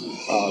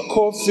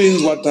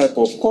 Coffins. What type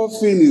of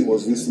coffin?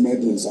 Was this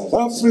made in South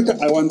Africa?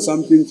 I want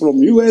something from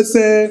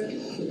USA.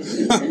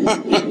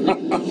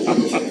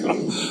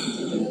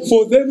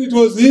 For them it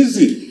was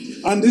easy.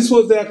 And this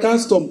was their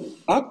custom.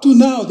 Up to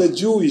now, the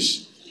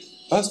Jewish,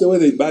 that's the way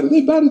they bury. They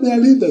bury their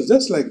leaders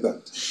just like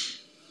that.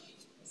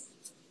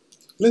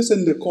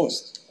 Lessen the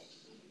cost.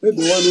 Let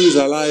the one who is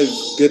alive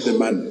get the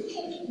money.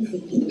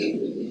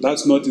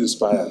 That's not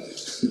inspired.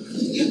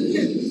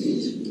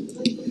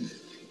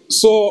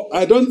 So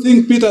I don't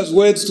think Peter's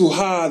words to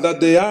her that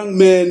the young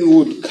men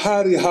would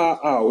carry her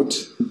out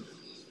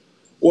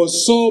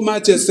was so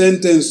much a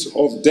sentence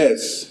of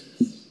death.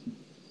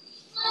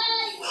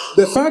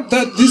 The fact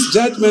that this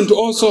judgment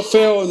also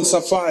fell on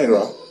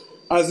Sapphira,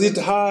 as it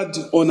had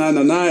on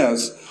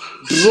Ananias,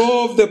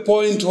 drove the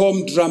point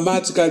home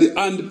dramatically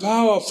and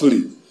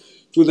powerfully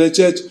to the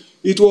church.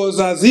 It was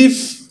as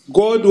if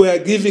God were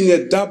giving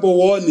a double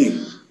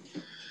warning.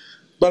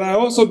 But I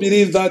also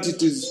believe that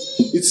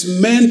it's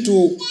meant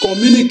to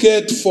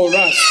communicate for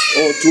us,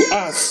 or to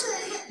us,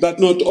 that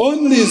not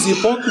only is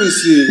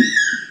hypocrisy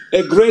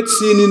a great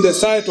sin in the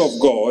sight of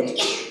God,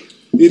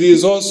 it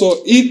is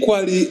also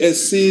equally a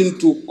sin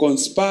to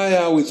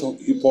conspire with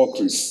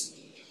hypocrisy.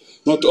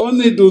 Not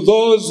only do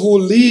those who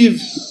live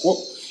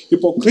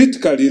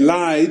hypocritically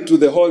lie to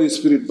the Holy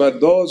Spirit, but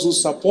those who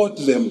support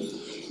them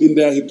in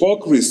their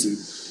hypocrisy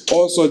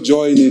also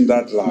join in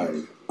that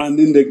lie and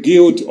in the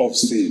guilt of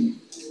sin.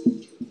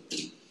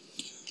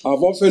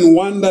 I've often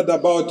wondered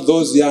about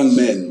those young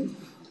men.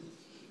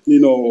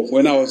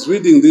 When I was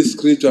reading this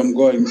scripture, I'm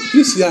going,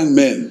 these young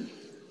men,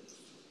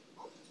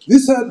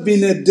 this had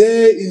been a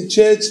day in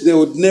church they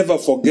would never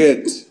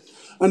forget.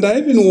 And I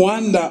even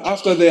wonder,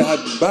 after they had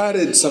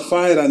buried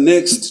Sapphira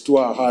next to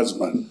her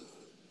husband,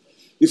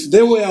 if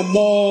they were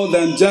more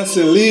than just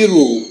a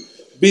little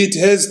bit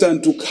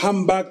hesitant to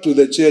come back to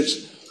the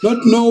church,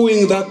 not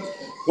knowing that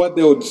what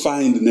they would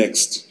find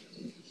next.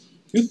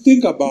 You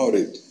think about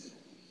it.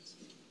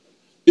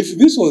 If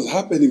this was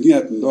happening here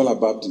at Ndola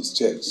Baptist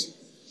Church,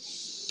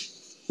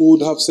 who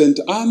would have sent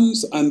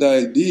arms and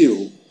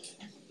ideal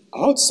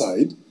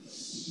outside,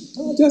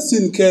 just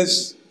in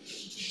case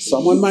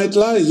someone might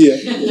lie here.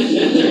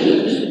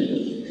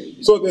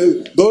 So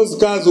those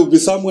guys will be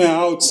somewhere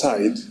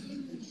outside.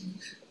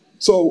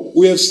 So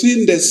we have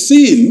seen the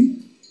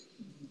sin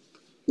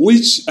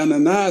which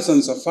Ananias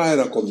and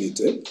Sapphira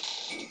committed.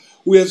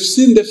 We have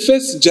seen the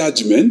first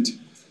judgment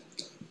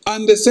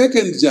and the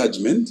second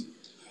judgment.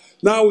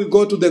 Now we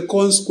go to the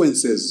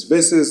consequences,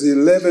 verses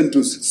 11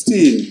 to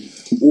 16.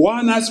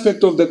 One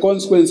aspect of the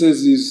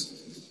consequences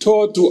is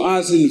taught to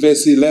us in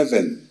verse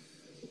 11.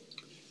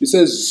 It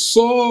says,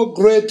 so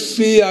great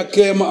fear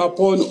came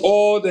upon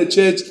all the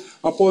church,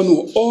 upon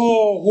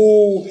all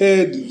who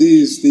heard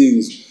these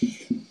things.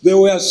 They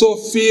were so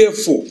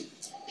fearful.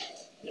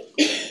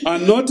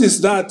 And notice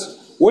that,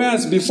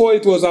 whereas before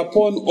it was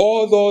upon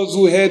all those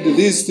who heard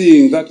these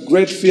things, that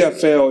great fear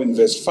fell in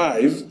verse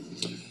 5.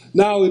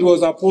 Now it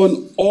was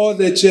upon all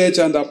the church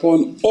and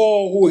upon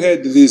all who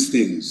heard these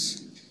things.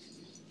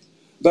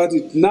 That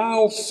it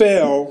now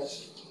fell,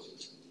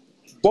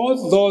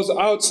 both those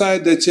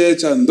outside the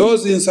church and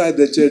those inside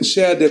the church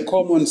shared the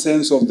common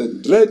sense of the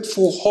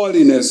dreadful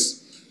holiness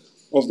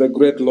of the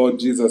great Lord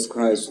Jesus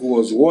Christ, who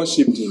was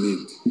worshipped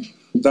in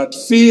it. That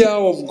fear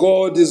of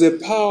God is a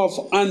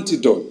powerful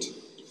antidote,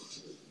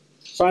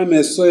 if I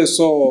may say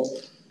so,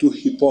 to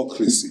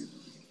hypocrisy.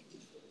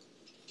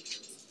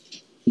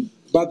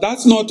 But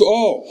that's not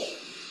all.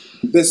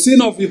 The sin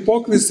of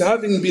hypocrisy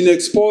having been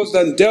exposed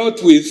and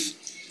dealt with,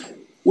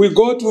 we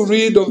go to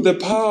read of the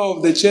power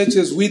of the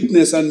church's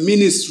witness and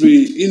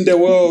ministry in the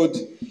world.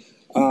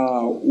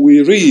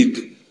 We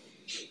read,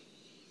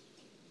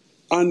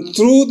 and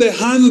through the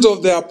hands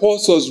of the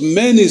apostles,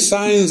 many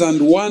signs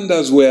and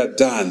wonders were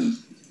done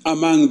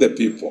among the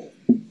people,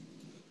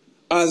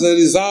 as a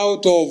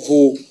result of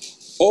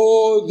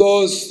all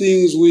those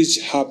things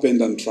which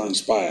happened and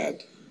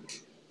transpired.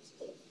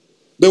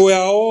 They were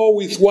all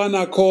with one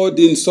accord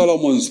in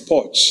Solomon's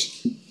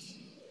porch.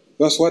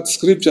 That's what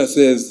Scripture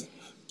says.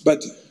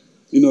 But,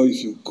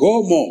 if you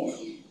go more,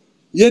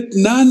 yet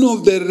none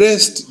of the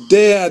rest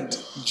dared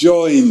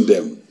join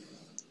them.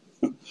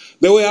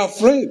 They were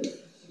afraid.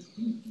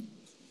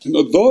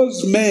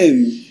 Those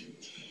men,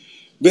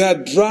 they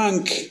had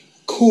drunk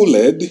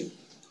Kool-Aid.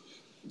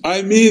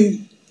 I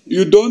mean,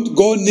 you don't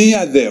go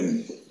near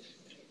them.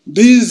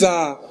 They've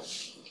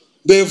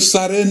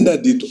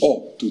surrendered it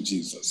all to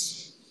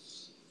Jesus.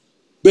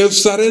 They've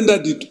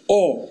surrendered it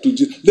all to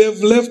Jesus.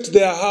 They've left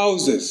their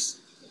houses.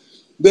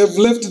 They've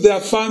left their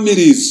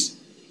families.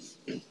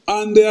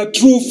 And they are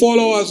true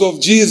followers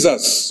of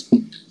Jesus.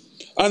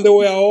 And they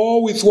were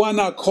all with one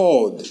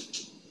accord.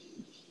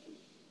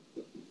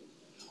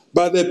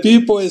 But the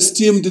people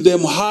esteemed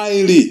them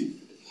highly.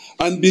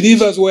 And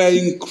believers were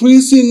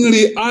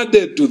increasingly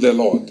added to the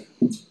Lord.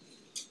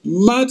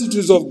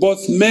 Multitudes of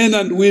both men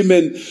and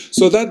women,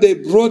 so that they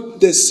brought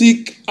the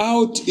sick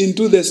out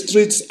into the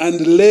streets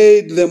and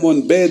laid them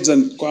on beds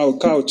and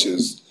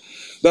couches,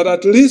 that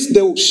at least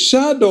the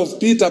shadow of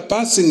Peter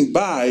passing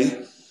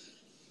by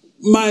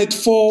might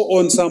fall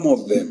on some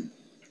of them.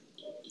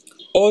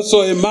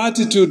 Also a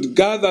multitude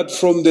gathered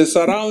from the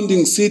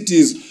surrounding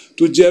cities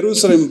to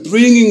Jerusalem,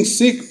 bringing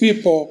sick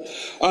people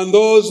and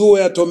those who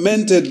were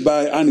tormented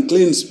by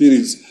unclean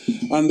spirits,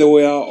 and they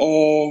were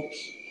all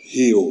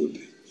healed.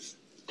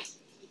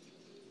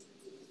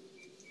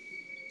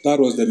 That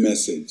was the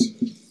message.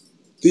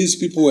 These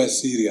people were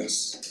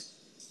serious.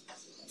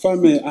 If I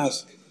may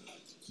ask,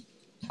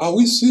 are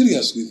we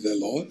serious with the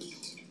Lord?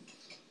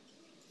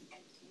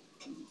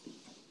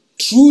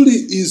 Truly,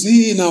 is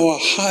He in our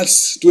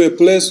hearts to a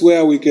place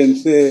where we can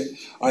say,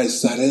 I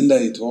surrender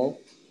it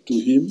all to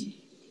Him?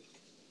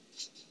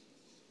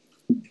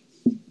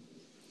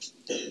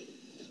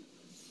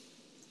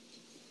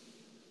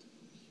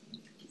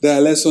 There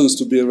are lessons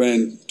to be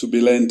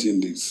learned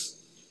in this.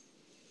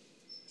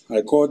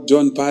 I quote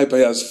John Piper.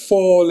 He has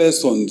 4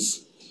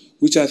 lessons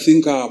which I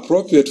think are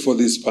appropriate for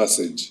this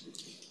passage.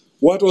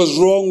 What was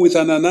wrong with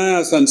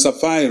Ananias and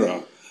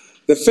Sapphira?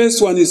 The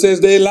first one, he says,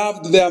 they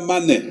loved their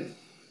money.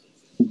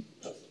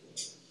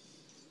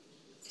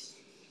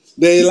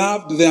 They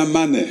loved their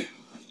money.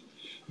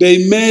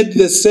 They made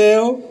the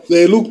sale.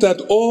 They looked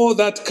at all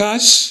that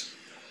cash,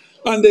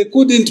 and they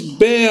couldn't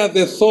bear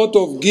the thought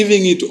of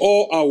giving it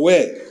all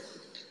away.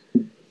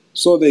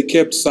 So they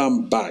kept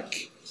some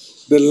back.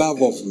 The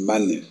love of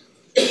money.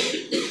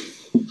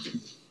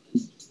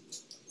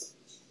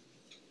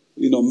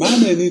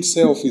 Money in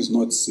itself is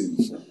not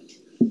sinful.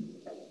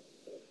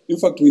 In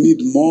fact, we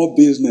need more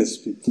business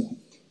people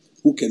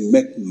who can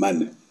make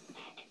money.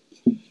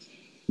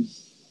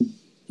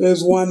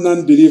 There's one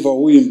non-believer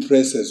who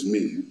impresses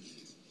me.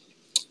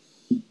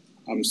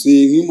 I'm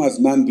seeing him as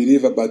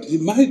non-believer, but he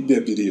might be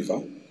a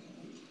believer.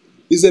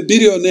 He's a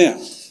billionaire.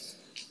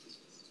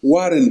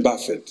 Warren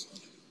Buffett.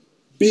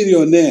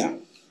 Billionaire.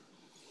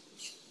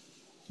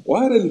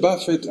 Warren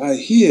Buffett, I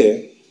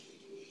hear,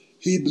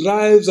 he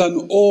drives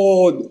an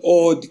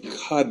odd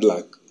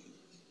Cadillac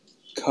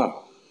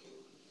car.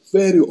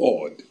 Very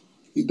odd.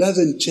 It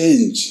doesn't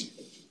change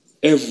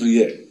every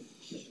year.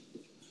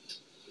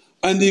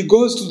 and he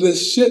goes to the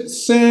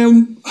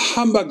same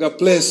hamburger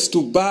place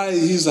to buy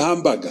his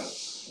hamburger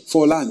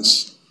for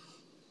lunch.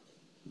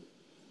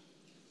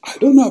 I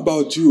don't know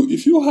about you.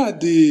 If you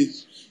had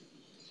 $1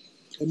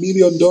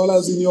 million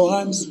in your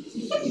hands,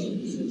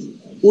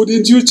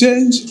 wouldn't you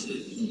change?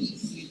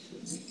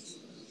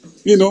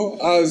 You know,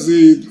 as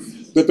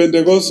the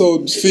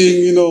Pentecostal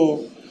thing, you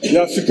know,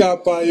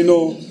 Yafikapa, you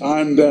know,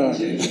 and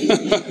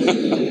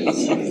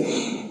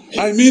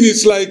I mean,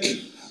 it's like,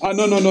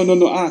 no.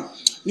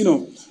 You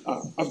know,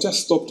 I've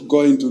just stopped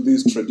going to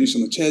these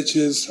traditional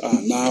churches.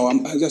 Now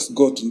I just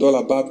go to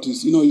Ndola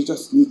Baptist. You know, you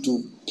just need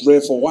to pray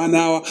for 1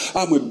 hour.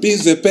 I'm a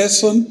busy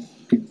person.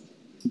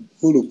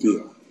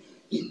 Hulupia.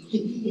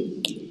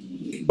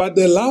 But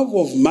the love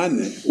of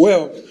money,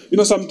 well, you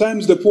know,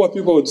 sometimes the poor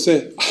people would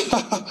say,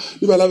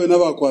 do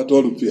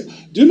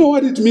you know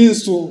what it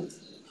means to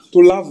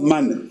love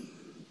money?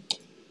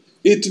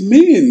 It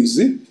means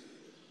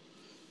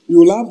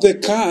you love the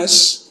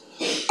cash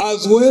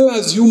as well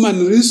as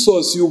human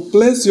resource. You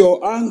place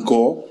your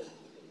uncle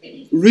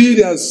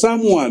really as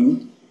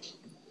someone,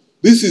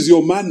 this is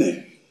your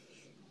money.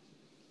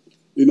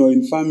 You know,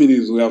 in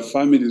families, we have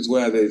families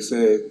where they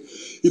say,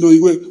 you know,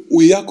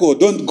 Uyako,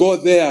 don't go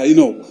there, you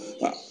know.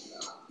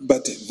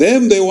 But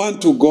them, they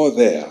want to go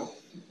there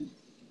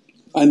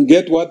and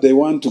get what they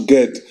want to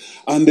get.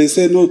 And they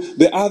say, no,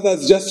 the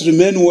others just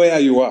remain where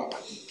you are.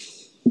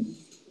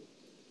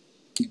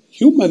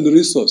 Human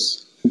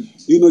resource.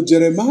 You know,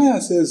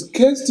 Jeremiah says,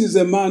 cursed is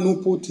a man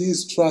who put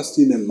his trust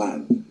in a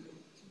man.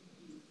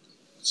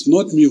 It's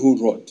not me who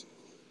wrote.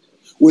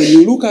 When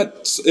you look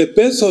at a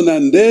person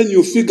and then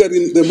you figure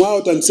them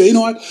out and say, you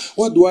know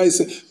what do I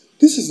say?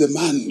 This is the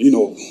man, you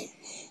know,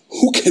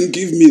 who can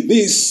give me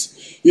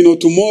this, you know,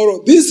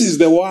 tomorrow. This is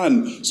the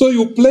one. So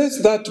you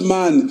place that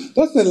man.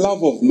 That's the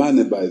love of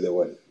money, by the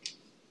way.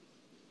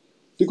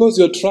 Because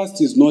your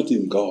trust is not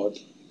in God.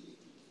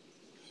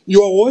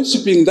 You are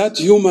worshiping that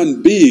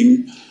human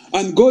being,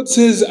 and God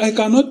says, I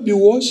cannot be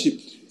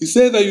worshipped. He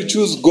says that you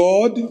choose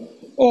God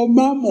or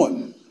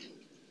mammon.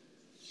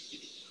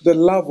 The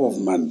love of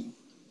money.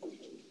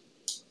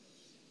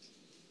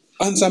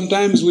 And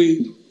sometimes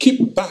we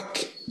keep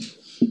back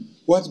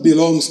what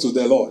belongs to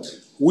the Lord.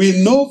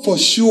 We know for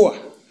sure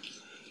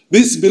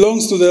this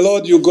belongs to the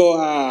Lord. You go,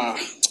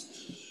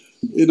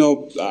 you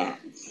know,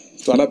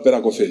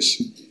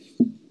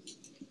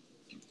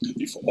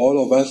 if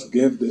all of us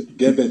gave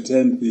a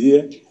tenth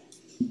here,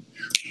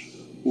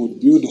 would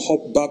build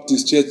Hope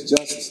Baptist Church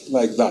just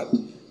like that.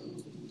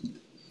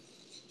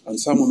 And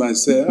someone might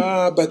say,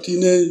 but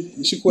in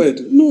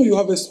Shikwet, no, you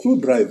have a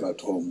screwdriver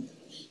at home.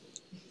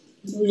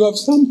 You have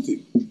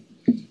something.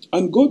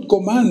 And God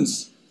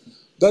commands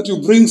that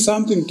you bring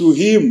something to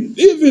him.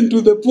 Even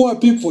to the poor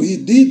people, he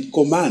did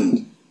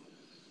command.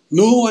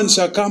 No one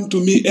shall come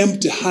to me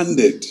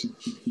empty-handed.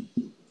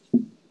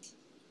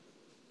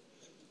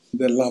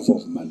 The love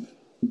of money.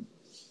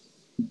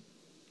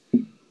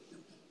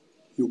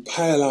 You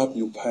pile up.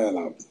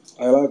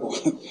 I like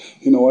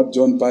what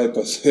John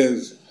Piper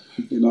says.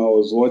 You know, I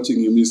was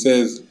watching him. He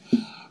says,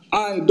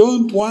 I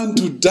don't want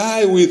to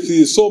die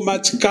with so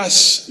much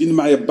cash in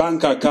my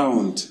bank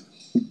account.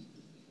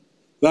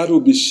 That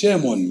would be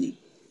shame on me.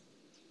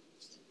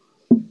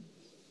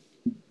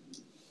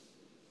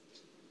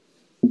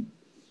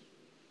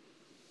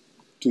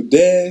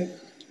 Today,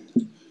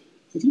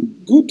 is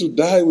it good to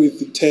die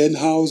with 10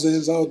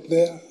 houses out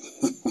there?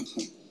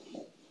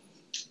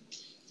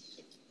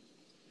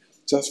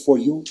 Just for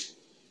you?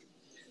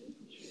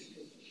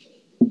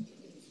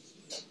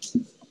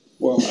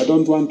 Well, I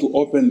don't want to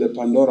open the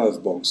Pandora's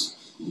box.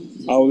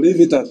 I'll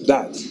leave it at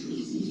that.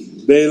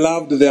 They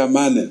loved their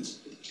money.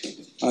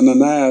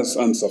 Ananias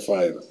and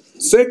Sapphira.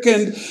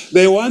 Second,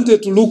 they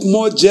wanted to look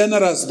more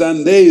generous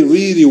than they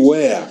really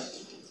were.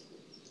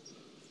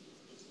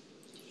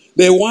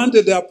 They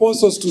wanted the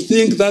apostles to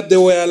think that they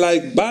were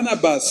like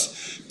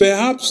Barnabas.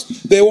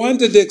 Perhaps they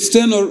wanted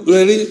external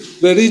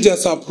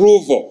religious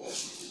approval.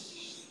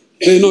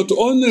 They not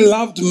only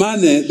loved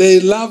money,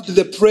 they loved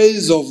the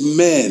praise of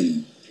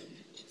men.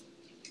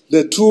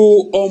 The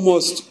two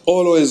almost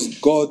always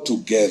go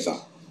together.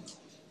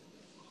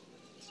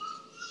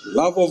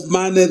 Love of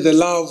money, the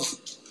love,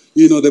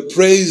 the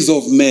praise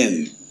of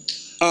men.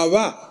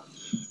 Ava,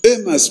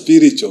 ema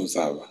spirituals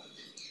ava.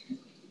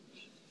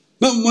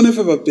 Now,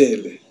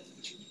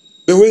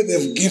 the way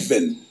they've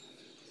given,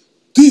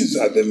 these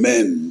are the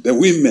men, the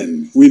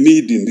women we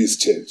need in this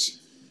church.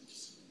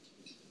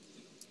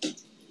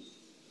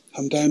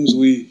 Sometimes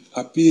we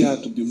appear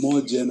to be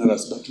more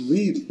generous, but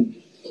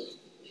really,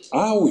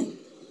 are we?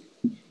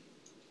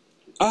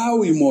 Are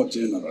we more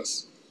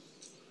generous?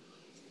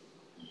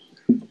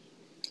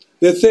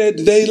 The third,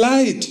 they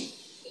lied.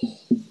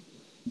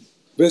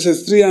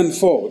 Verses 3 and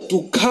 4,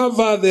 to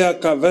cover their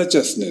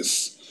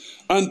covetousness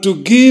and to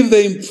give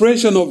the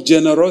impression of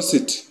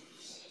generosity.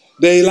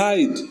 They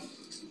lied.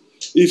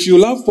 If you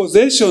love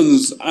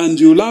possessions and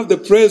you love the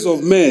praise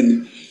of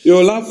men,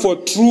 your love for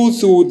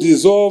truth will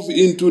dissolve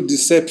into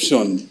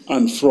deception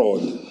and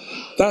fraud.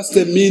 That's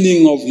the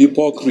meaning of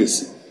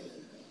hypocrisy.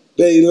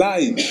 They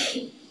lied.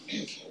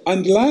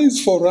 And lies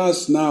for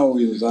us now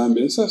in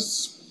Zambia, it's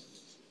just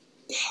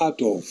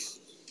part of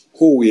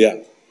who we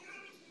are.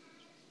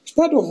 It's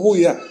part of who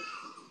we are.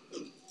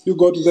 You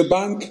go to the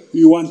bank,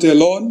 you want a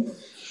loan,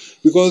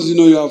 because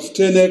you have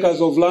 10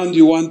 acres of land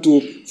you want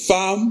to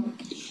farm.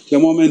 The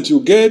moment you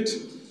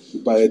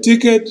buy a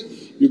ticket,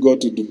 you go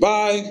to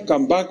Dubai,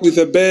 come back with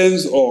a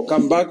Benz or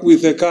come back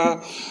with a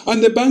car,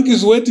 and the bank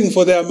is waiting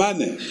for their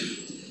money.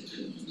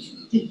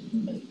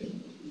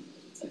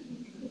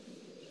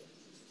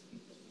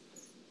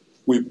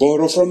 We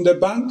borrow from the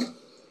bank.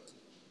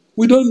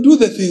 We don't do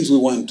the things we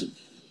want to.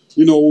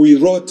 We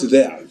wrote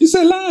there. It's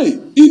a lie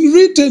in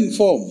written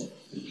form.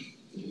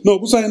 No,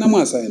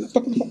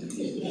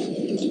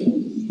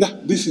 yeah,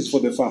 this is for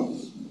the farm.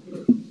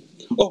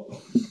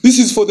 Oh, this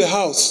is for the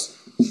house.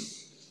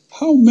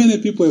 How many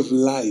people have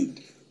lied?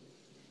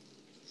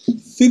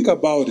 Think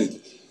about it.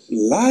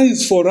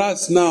 Lies for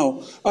us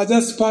now are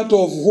just part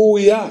of who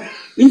we are.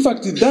 In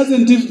fact, we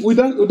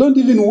don't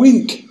even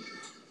wink.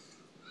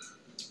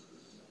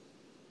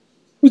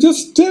 We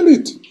just tell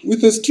it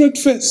with a straight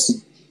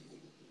face.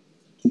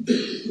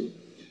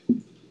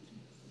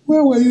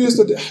 Where were you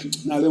yesterday?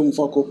 I know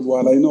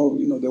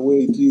the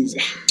way it is.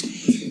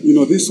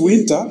 This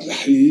winter,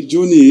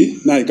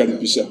 Juni,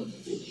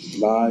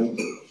 lie.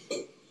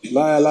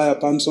 Liar,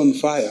 pants on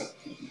fire.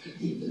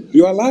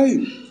 You are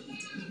lying.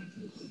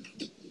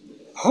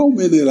 How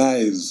many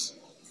lies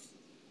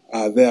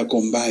are there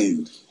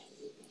combined?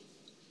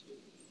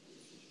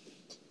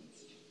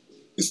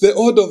 It's the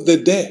order of the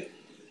day.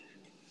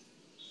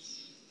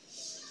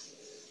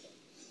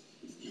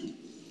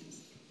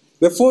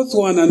 The fourth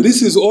one, and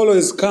this is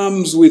always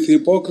comes with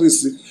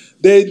hypocrisy,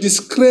 they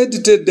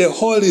discredited the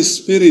Holy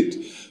Spirit.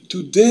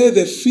 Today,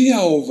 the fear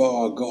of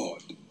our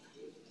God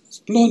is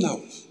blown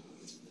away.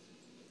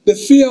 The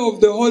fear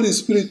of the Holy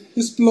Spirit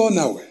is blown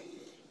away.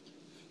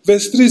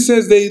 Verse 3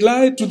 says they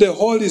lied to the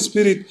Holy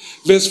Spirit.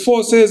 Verse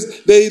 4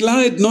 says they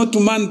lied not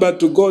to man but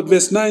to God.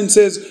 Verse 9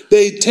 says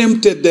they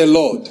tempted the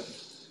Lord.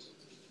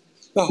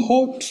 The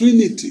whole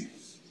Trinity.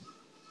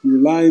 You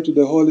lie to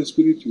the Holy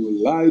Spirit, you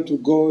lie to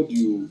God,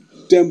 you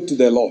tempt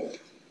the Lord.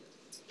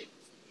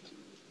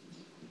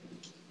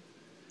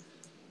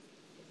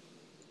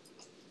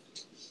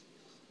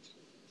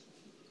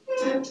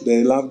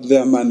 They loved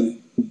their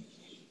money.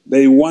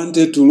 They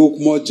wanted to look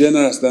more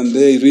generous than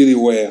they really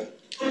were.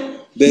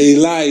 They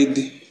lied.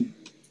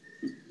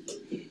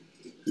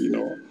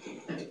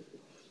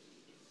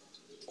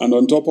 And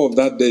on top of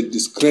that, they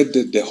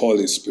discredited the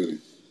Holy Spirit.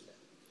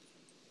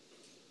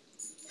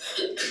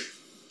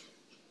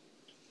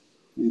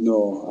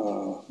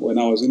 When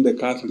I was in the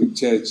Catholic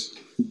Church,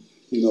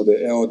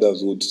 the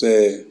elders would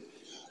say,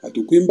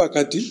 "Atukwimba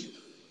kati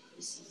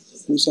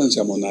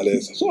kusansha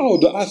monaleza." So I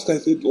would ask, I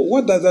said,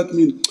 what does that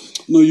mean?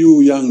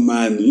 You young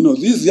man,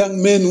 these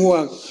young men who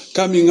are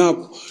coming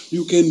up,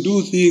 you can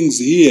do things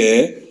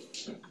here,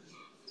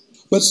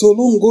 but so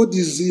long God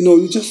is,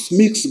 you just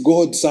mix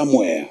God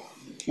somewhere.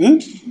 Huh?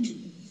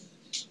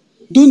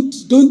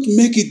 Don't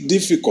make it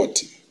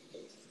difficult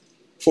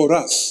for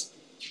us.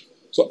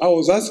 So I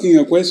was asking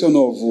a question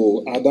of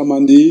Adam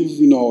and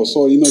Eve, I was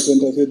so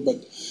innocent. I said, but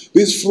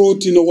this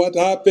fruit, what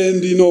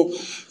happened?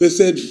 They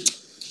said,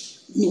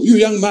 you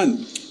young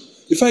man,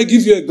 if I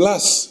give you a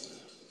glass.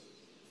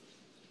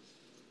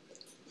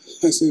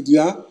 I said,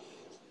 yeah.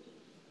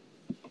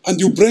 And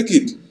you break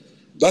it.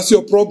 That's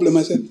your problem.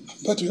 I said,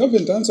 but you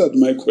haven't answered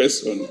my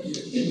question.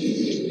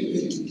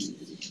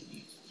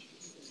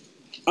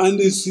 And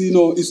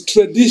it's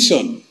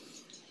tradition.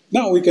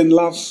 Now we can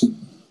laugh,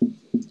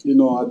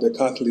 at the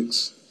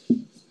Catholics.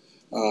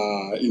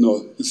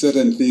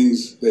 Certain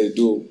things they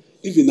do.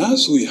 Even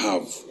us we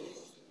have.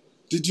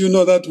 Did you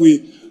know that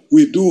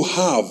we do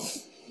have?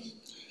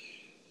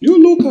 You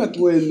look at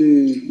when,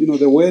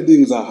 the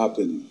weddings are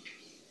happening.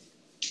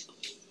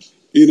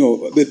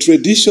 The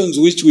traditions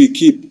which we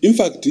keep. In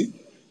fact,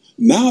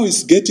 now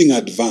it's getting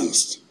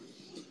advanced.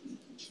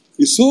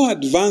 It's so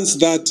advanced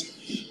that,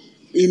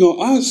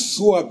 us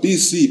who are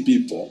BC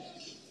people,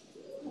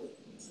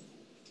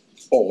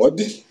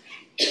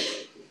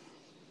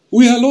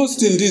 we are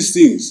lost in these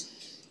things.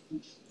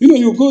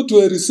 You go to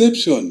a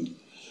reception.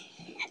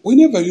 We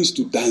never used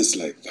to dance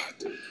like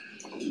that.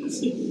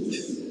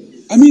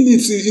 I mean,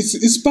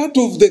 it's part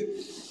of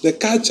the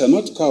culture,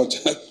 not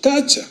culture,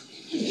 culture.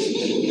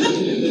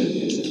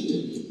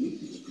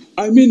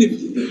 I mean,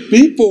 if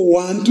people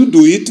want to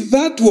do it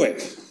that way.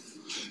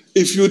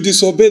 If you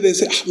disobey, they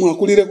say,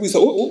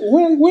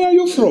 where are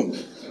you from?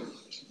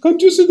 Can't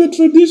you see the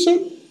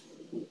tradition?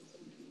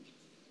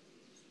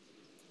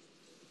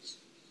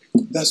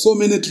 There are so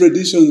many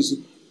traditions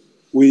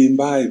we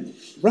imbibe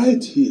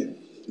right here.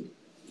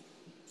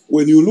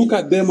 When you look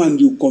at them and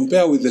you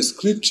compare with the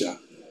scripture,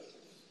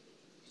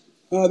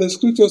 the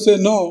scripture says,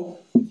 no,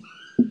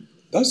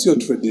 that's your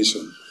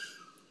tradition.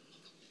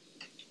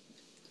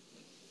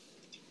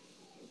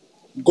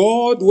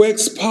 God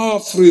works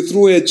powerfully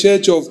through a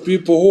church of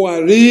people who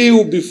are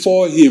real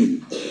before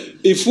Him.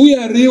 If we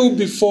are real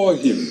before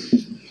Him,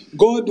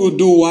 God will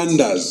do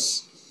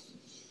wonders.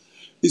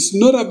 It's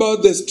not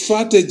about the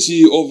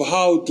strategy of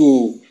how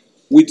to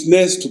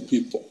witness to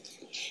people.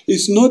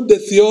 It's not the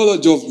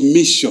theology of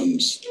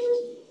missions.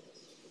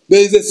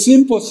 There is a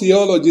simple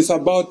theology. It's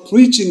about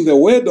preaching the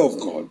word of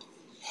God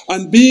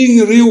and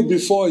being real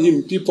before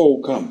Him. People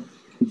will come.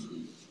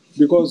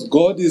 Because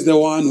God is the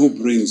one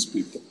who brings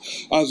people.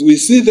 As we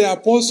see the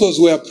apostles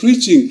were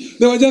preaching,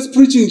 they were just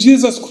preaching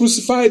Jesus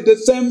crucified, the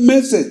same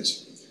message.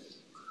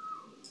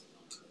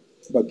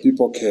 But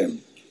people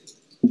came.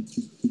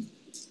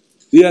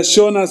 He has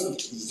shown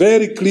us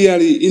very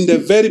clearly in the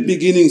very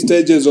beginning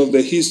stages of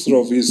the history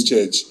of His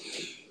church,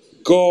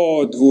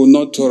 God will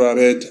not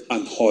tolerate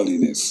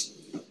unholiness.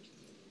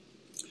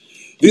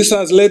 This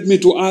has led me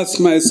to ask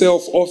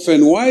myself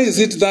often, why is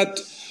it that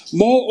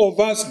more of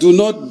us do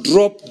not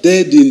drop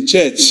dead in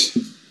church?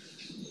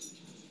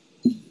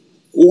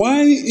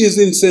 Why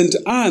isn't St.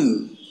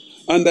 Anne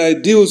and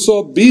Ideal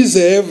so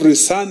busy every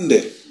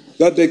Sunday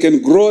that they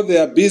can grow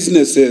their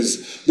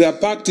businesses? They are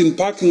packed in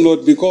parking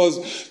lot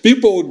because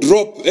people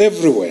drop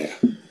everywhere.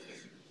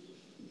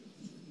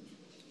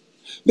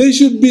 They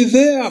should be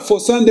there for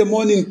Sunday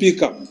morning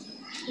pickup.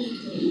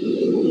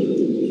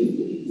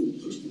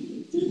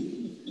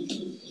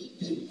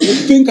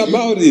 Think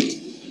about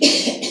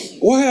it.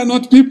 Why are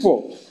not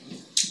people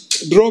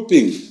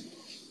dropping?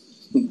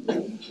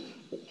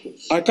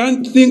 I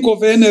can't think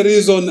of any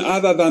reason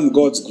other than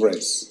God's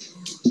grace.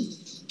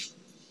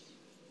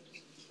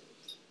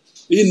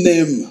 In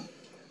name,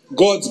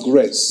 God's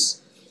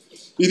grace.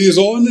 It is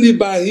only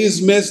by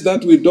His mercy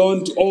that we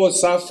don't all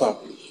suffer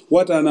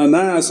what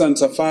Ananias and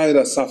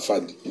Sapphira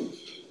suffered.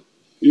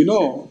 You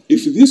know,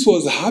 if this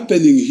was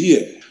happening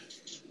here,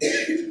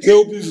 there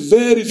will be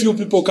very few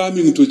people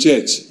coming to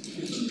church.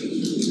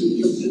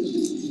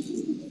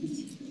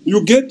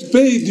 You get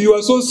paid, you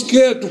are so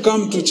scared to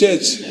come to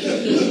church.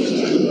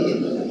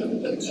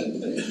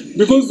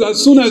 Because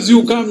as soon as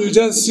you come, you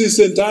just see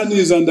St.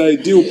 Anne's and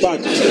Ideal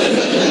packed.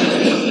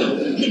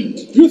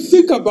 You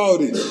think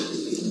about it.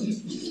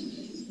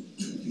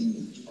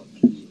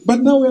 But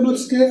now we're not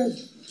scared.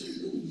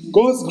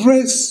 God's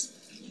grace.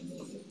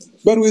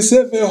 But we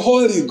serve a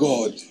holy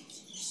God.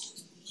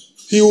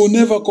 He will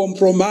never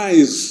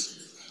compromise.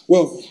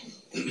 Well,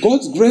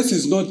 God's grace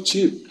is not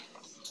cheap.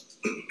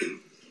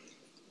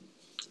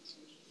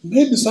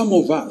 Maybe some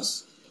of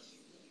us,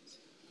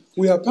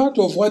 we are part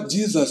of what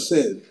Jesus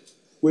said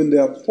when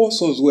the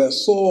apostles were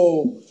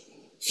so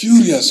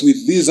furious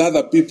with these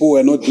other people who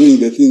were not doing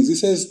the things. He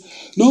says,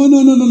 no,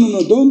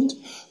 don't,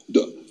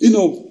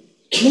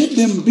 let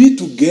them be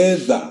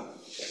together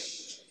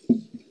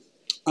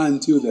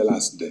until the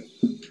last day.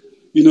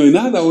 In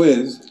other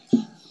words,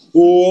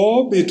 we'll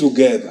all be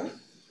together.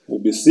 We'll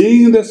be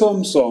singing the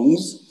same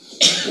songs.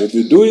 We'll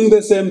be doing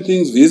the same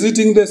things,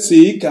 visiting the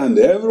sick and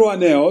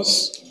everyone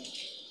else.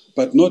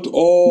 But not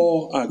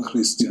all are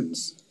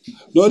Christians.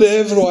 Not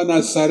everyone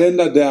has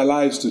surrendered their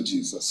lives to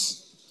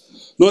Jesus.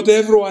 Not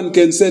everyone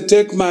can say,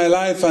 take my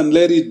life and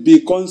let it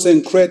be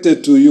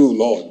consecrated to you,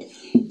 Lord.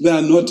 There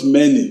are not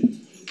many.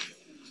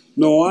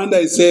 No wonder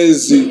it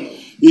says,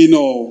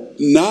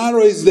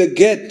 narrow is the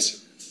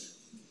gate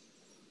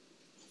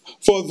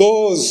for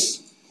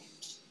those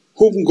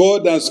whom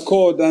God has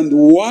called, and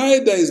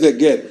wider is the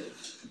gate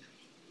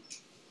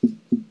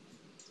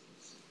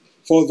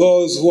for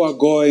those who are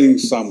going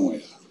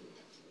somewhere.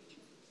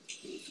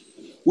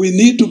 We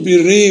need to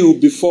be real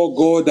before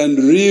God and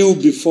real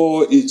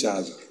before each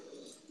other.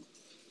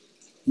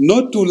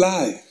 Not to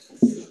lie.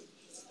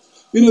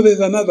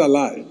 There's another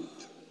lie.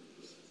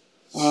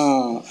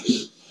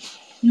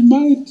 You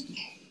might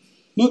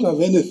not have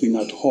anything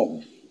at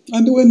home.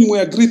 And when we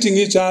are greeting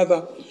each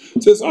other,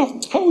 says,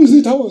 how is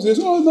it? How is it?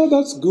 Oh, no,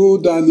 that's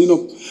good. And,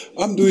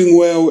 I'm doing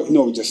well.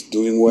 No, just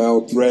doing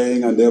well,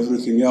 praying and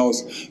everything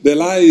else. The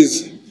lie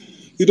is,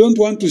 you don't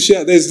want to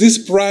share. There's this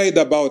pride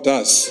about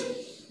us.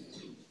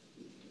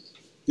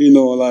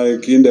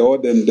 Like in the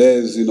olden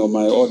days,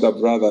 my older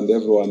brother and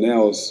everyone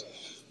else,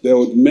 they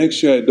would make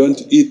sure I don't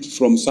eat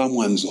from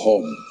someone's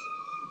home.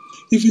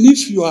 Even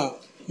if you are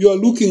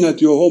looking at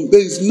your home,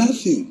 there is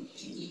nothing.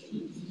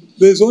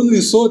 There's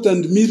only salt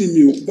and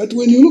meal. But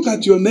when you look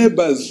at your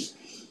neighbors,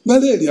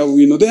 they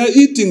are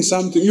eating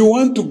something. You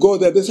want to go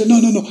there. They say, no,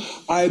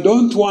 I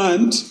don't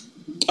want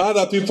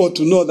other people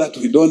to know that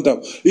we don't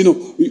have.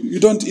 You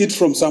don't eat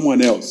from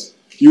someone else.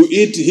 You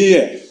eat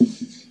here.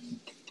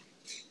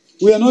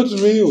 We are not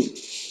real.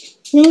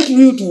 We're not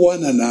real to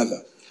one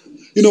another.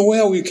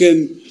 Where we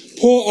can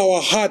pour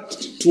our heart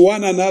to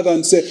one another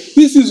and say,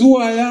 this is who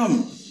I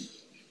am.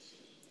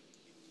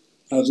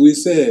 As we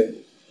say,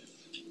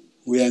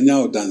 we are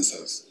now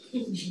dancers.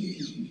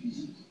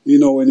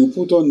 When you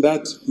put on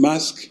that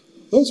mask,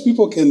 those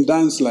people can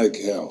dance like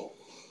hell.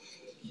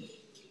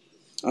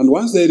 And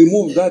once they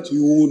remove that,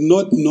 you will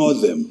not know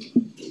them,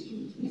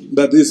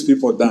 that these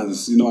people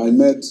dance. I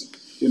met,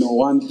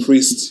 one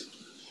priest,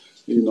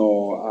 he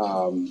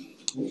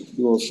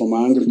was from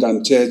an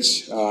Anglican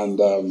church,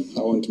 and I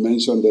won't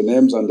mention the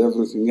names and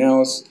everything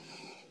else.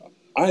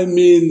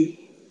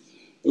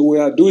 We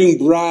are doing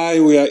braai,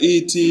 we are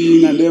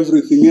eating and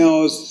everything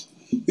else.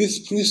 This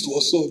priest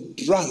was so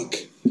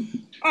drunk.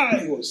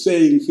 I was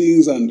saying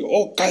things and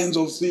all kinds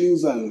of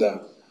things. And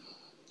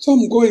so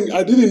I'm going,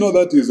 I didn't know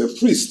that he's a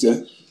priest.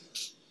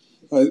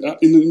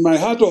 In my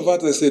heart of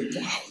heart, I said,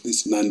 wow,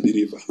 this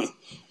non-believer.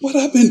 What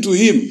happened to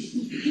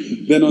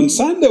him? Then on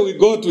Sunday we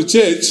go to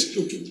church.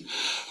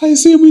 I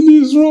see him in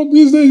his robe.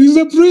 He's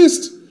a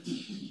priest.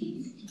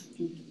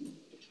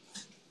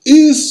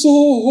 He's so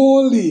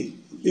holy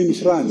in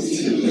front.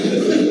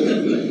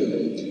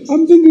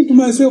 I'm thinking to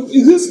myself,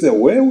 is this the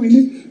way we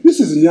need? This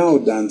is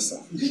Nyao dancer.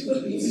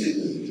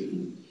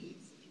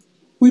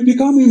 We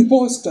become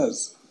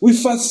imposters. We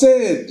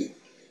facade.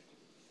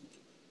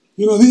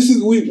 This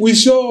is we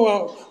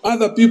show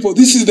other people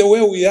this is the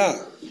way we are.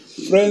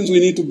 Friends, we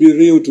need to be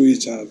real to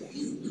each other.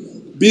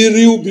 Be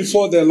real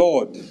before the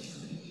Lord.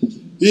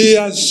 He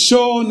has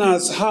shown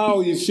us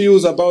how he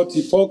feels about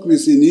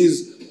hypocrisy in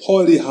his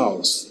holy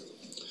house,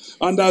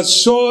 and has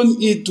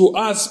shown it to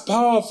us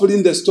powerfully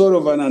in the story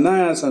of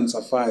Ananias and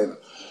Sapphira.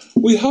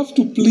 We have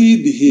to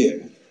plead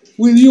here.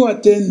 Will you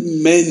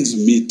attend men's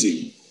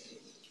meeting?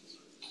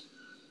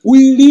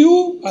 Will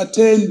you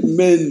attend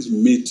men's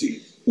meeting?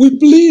 We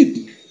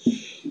plead.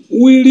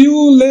 Will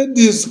you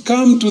ladies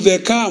come to the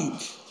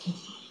camp?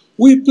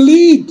 We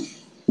plead.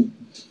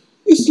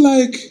 It's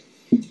like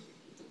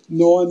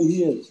no one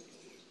hears.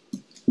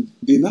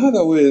 In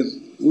other words,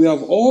 we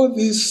have all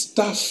this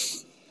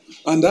stuff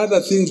and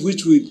other things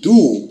which we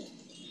do.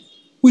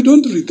 We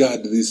don't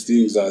regard these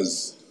things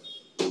as,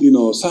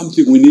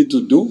 something we need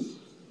to do.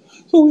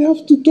 So we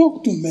have to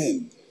talk to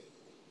men.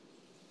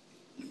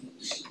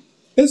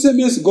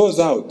 SMS goes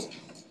out.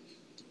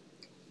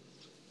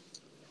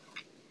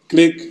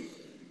 Click,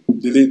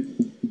 delete.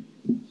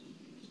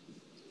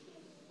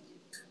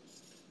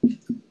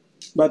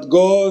 But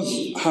God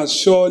has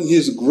shown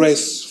his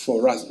grace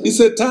for us. It's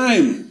a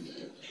time.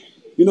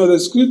 The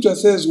scripture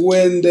says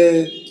when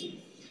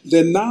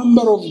the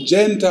number of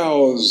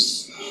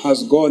Gentiles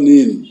has gone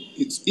in,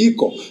 it's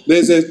equal.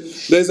 There's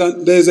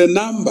a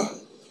number.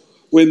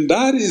 When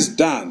that is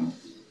done,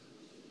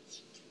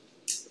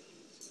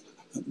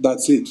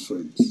 that's it,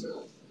 friends.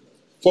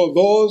 For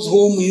those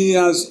whom he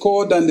has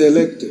called and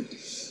elected,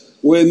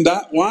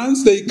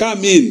 once they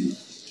come in,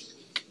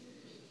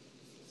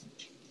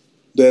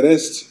 the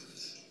rest,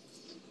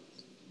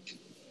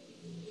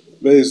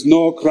 there is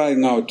no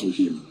crying out to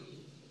him.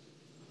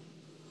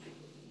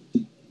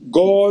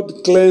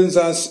 God cleanse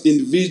us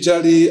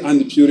individually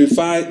and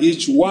purify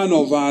each one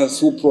of us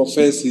who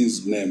profess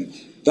his name.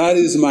 That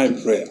is my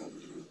prayer.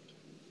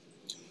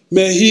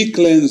 May he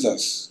cleanse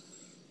us,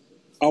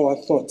 our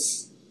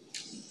thoughts.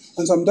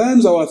 And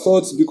sometimes our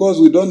thoughts, because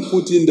we don't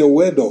put in the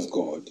word of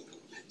God,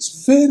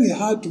 it's very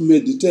hard to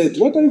meditate.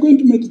 What are you going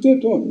to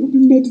meditate on? You'll be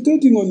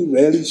meditating on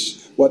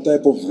relish. What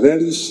type of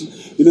relish?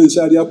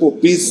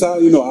 Pizza.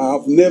 I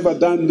have never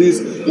done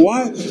this.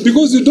 Why?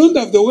 Because you don't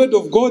have the word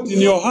of God in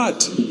your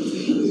heart.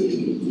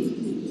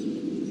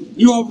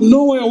 You have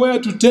nowhere where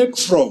to take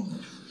from.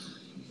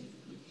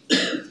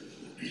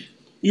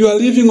 You are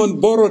living on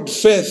borrowed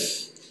faith.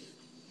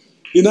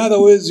 In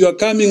other words, you are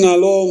coming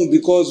along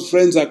because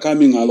friends are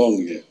coming along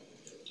here.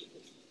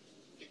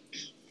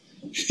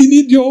 You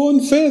need your own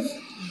faith,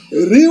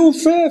 real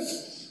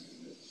faith,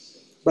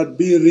 but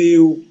be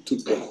real to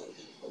God.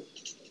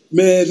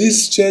 May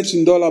this church,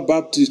 Ndola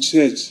Baptist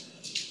Church,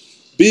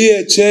 be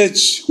a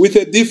church with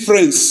a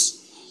difference,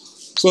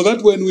 so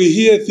that when we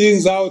hear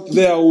things out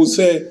there, we'll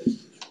say,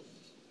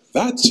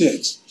 that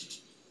church,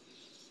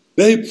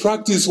 they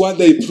practice what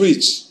they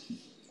preach.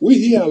 We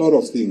hear a lot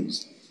of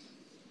things.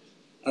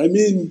 I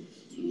mean,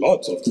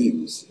 lots of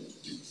things.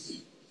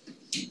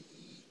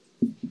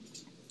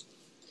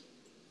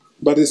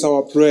 But it's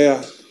our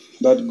prayer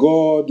that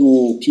God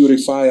will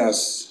purify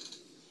us,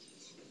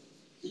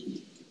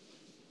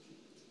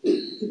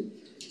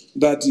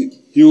 that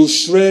he will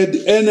shred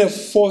any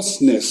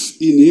falseness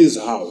in his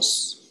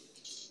house.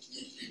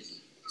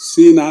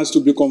 Sin has to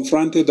be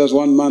confronted, as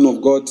one man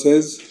of God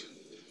says.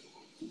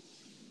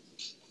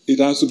 It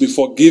has to be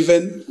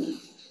forgiven.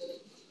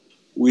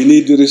 We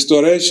need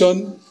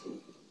restoration.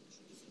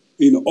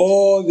 In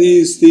all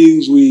these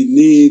things, we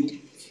need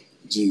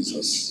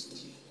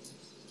Jesus.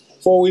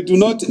 For we do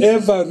not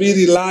ever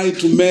really lie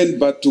to men,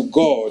 but to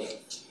God.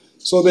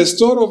 So the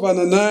story of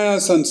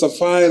Ananias and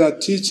Sapphira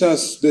teaches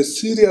us the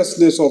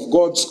seriousness of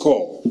God's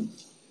call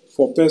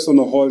for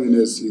personal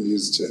holiness in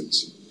his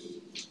church.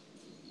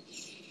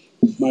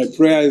 My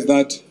prayer is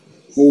that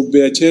we'll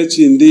be a church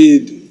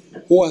indeed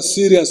who are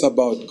serious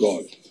about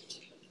God,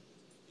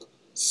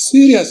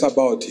 serious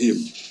about him,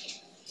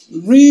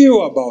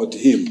 real about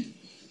him,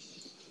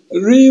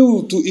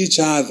 real to each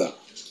other.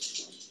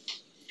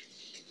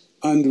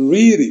 And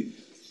really,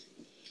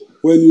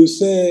 when you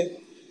say,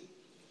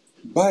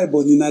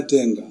 Bible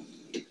ninatenga,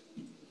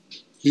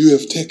 you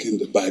have taken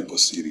the Bible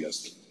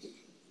seriously.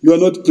 You are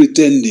not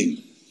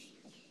pretending.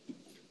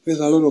 There's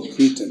a lot of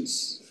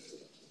pretense.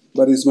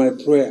 But it's my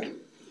prayer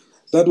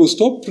that we'll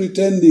stop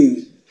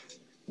pretending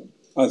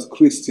as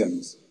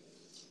Christians.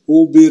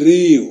 We'll be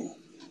real.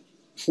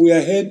 If we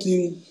are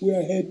hating, we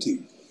are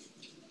hating.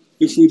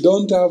 If we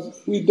don't have,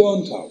 we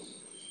don't have.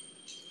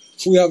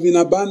 If we have in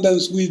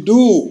abundance, we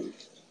do.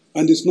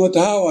 And it's not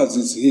ours,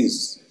 it's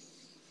His.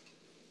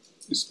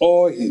 It's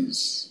all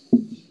His.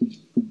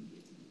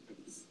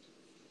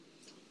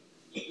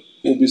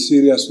 We'll be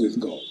serious with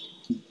God.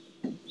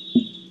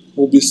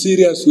 We'll be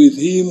serious with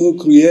Him who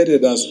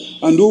created us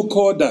and who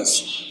called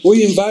us, who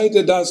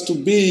invited us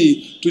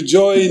to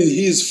join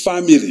His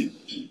family.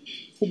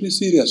 We'll be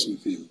serious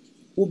with Him.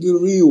 We'll be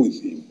real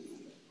with Him.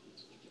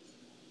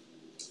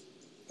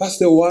 That's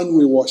the one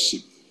we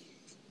worship.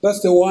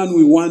 That's the one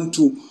we want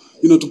to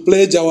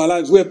pledge our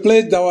lives. We have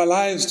pledged our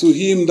lives to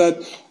Him that,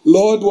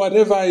 Lord,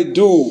 whatever I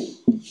do,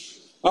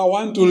 I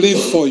want to live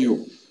for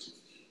You.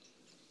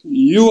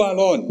 You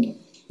alone.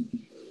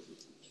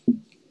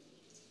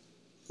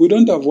 We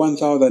don't have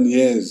 1,000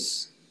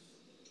 years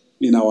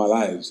in our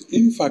lives.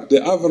 In fact,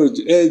 the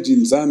average age in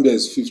Zambia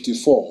is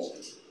 54.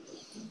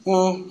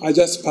 I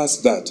just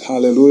passed that.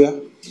 Hallelujah.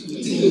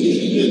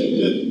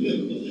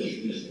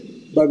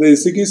 But there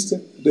is 60,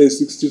 there is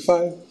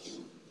 65,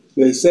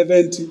 there is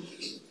 70.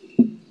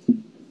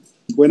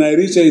 When I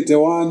reach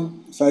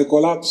 81, if I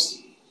collapse,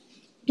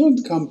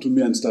 don't come to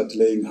me and start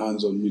laying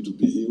hands on me to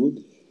be healed.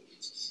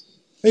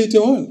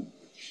 81.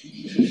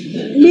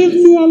 Leave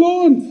me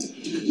alone.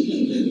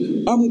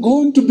 I'm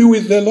going to be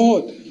with the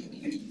Lord.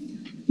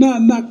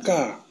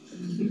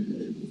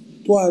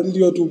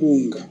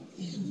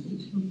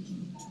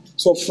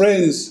 So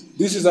friends,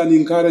 this is an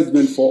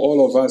encouragement for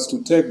all of us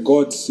to take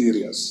God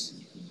serious.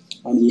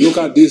 And we look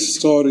at this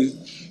story.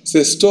 It's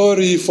a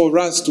story for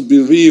us to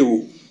be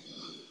real.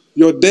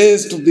 Your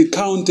days to be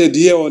counted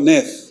here on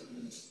earth.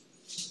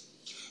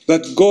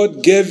 That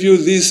God gave you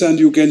this and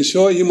you can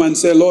show Him and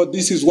say, Lord,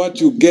 this is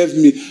what you gave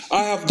me.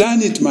 I have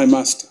done it, my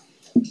Master.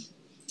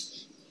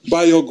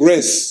 By your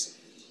grace.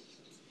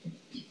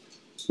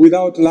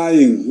 Without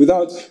lying,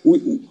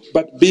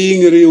 but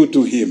being real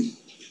to Him.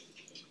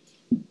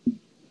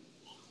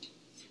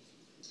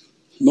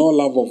 No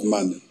love of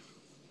money.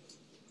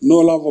 No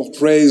love of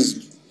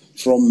praise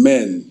from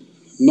men.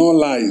 No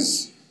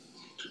lies.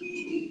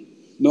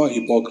 No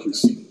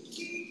hypocrisy.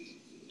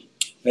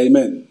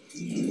 Amen.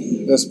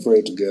 Let's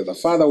pray together.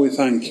 Father, we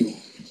thank You.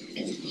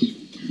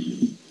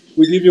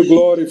 We give You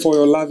glory for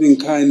Your loving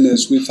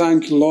kindness. We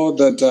thank You, Lord,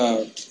 that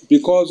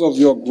because of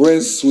Your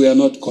grace, we are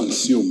not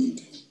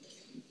consumed.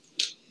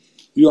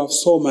 You have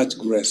so much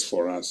grace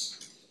for us.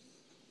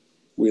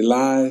 We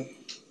lie,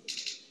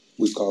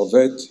 we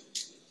covet,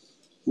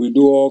 we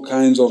do all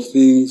kinds of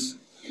things,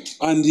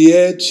 and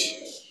yet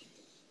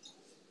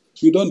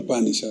You don't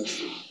punish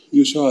us.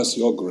 You show us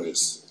Your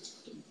grace.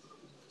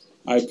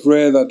 I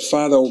pray that,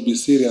 Father, will be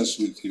serious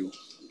with You.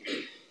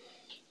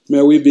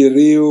 May we be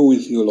real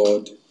with You,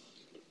 Lord.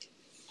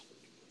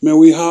 May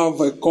we have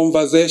a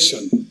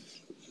conversation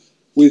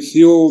with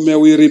You. May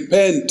we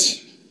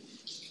repent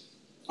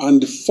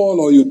and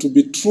follow You to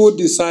be true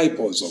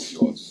disciples of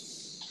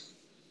Yours.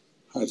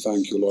 I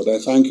thank You, Lord. I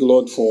thank You,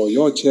 Lord, for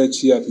Your church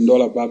here at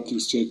Ndola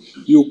Baptist Church.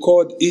 You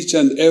called each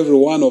and every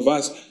one of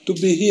us to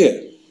be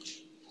here.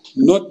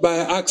 Not by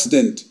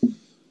accident,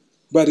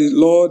 but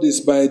Lord, it's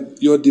by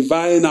Your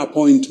divine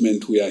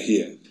appointment we are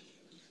here.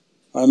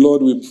 And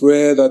Lord, we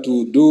pray that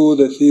we'll do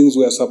the things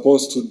we are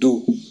supposed to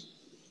do.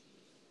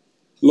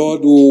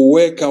 Lord, we'll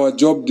work our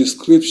job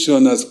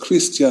description as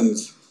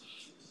Christians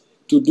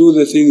to do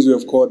the things You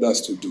have called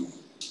us to do.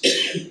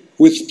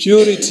 With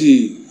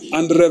purity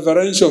and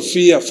reverential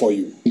fear for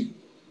You.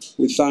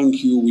 We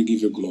thank You, we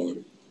give You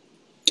glory.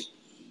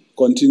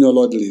 Continue,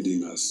 Lord,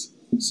 leading us.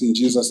 It's in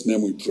Jesus'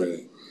 name we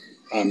pray.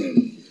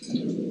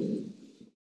 Amen.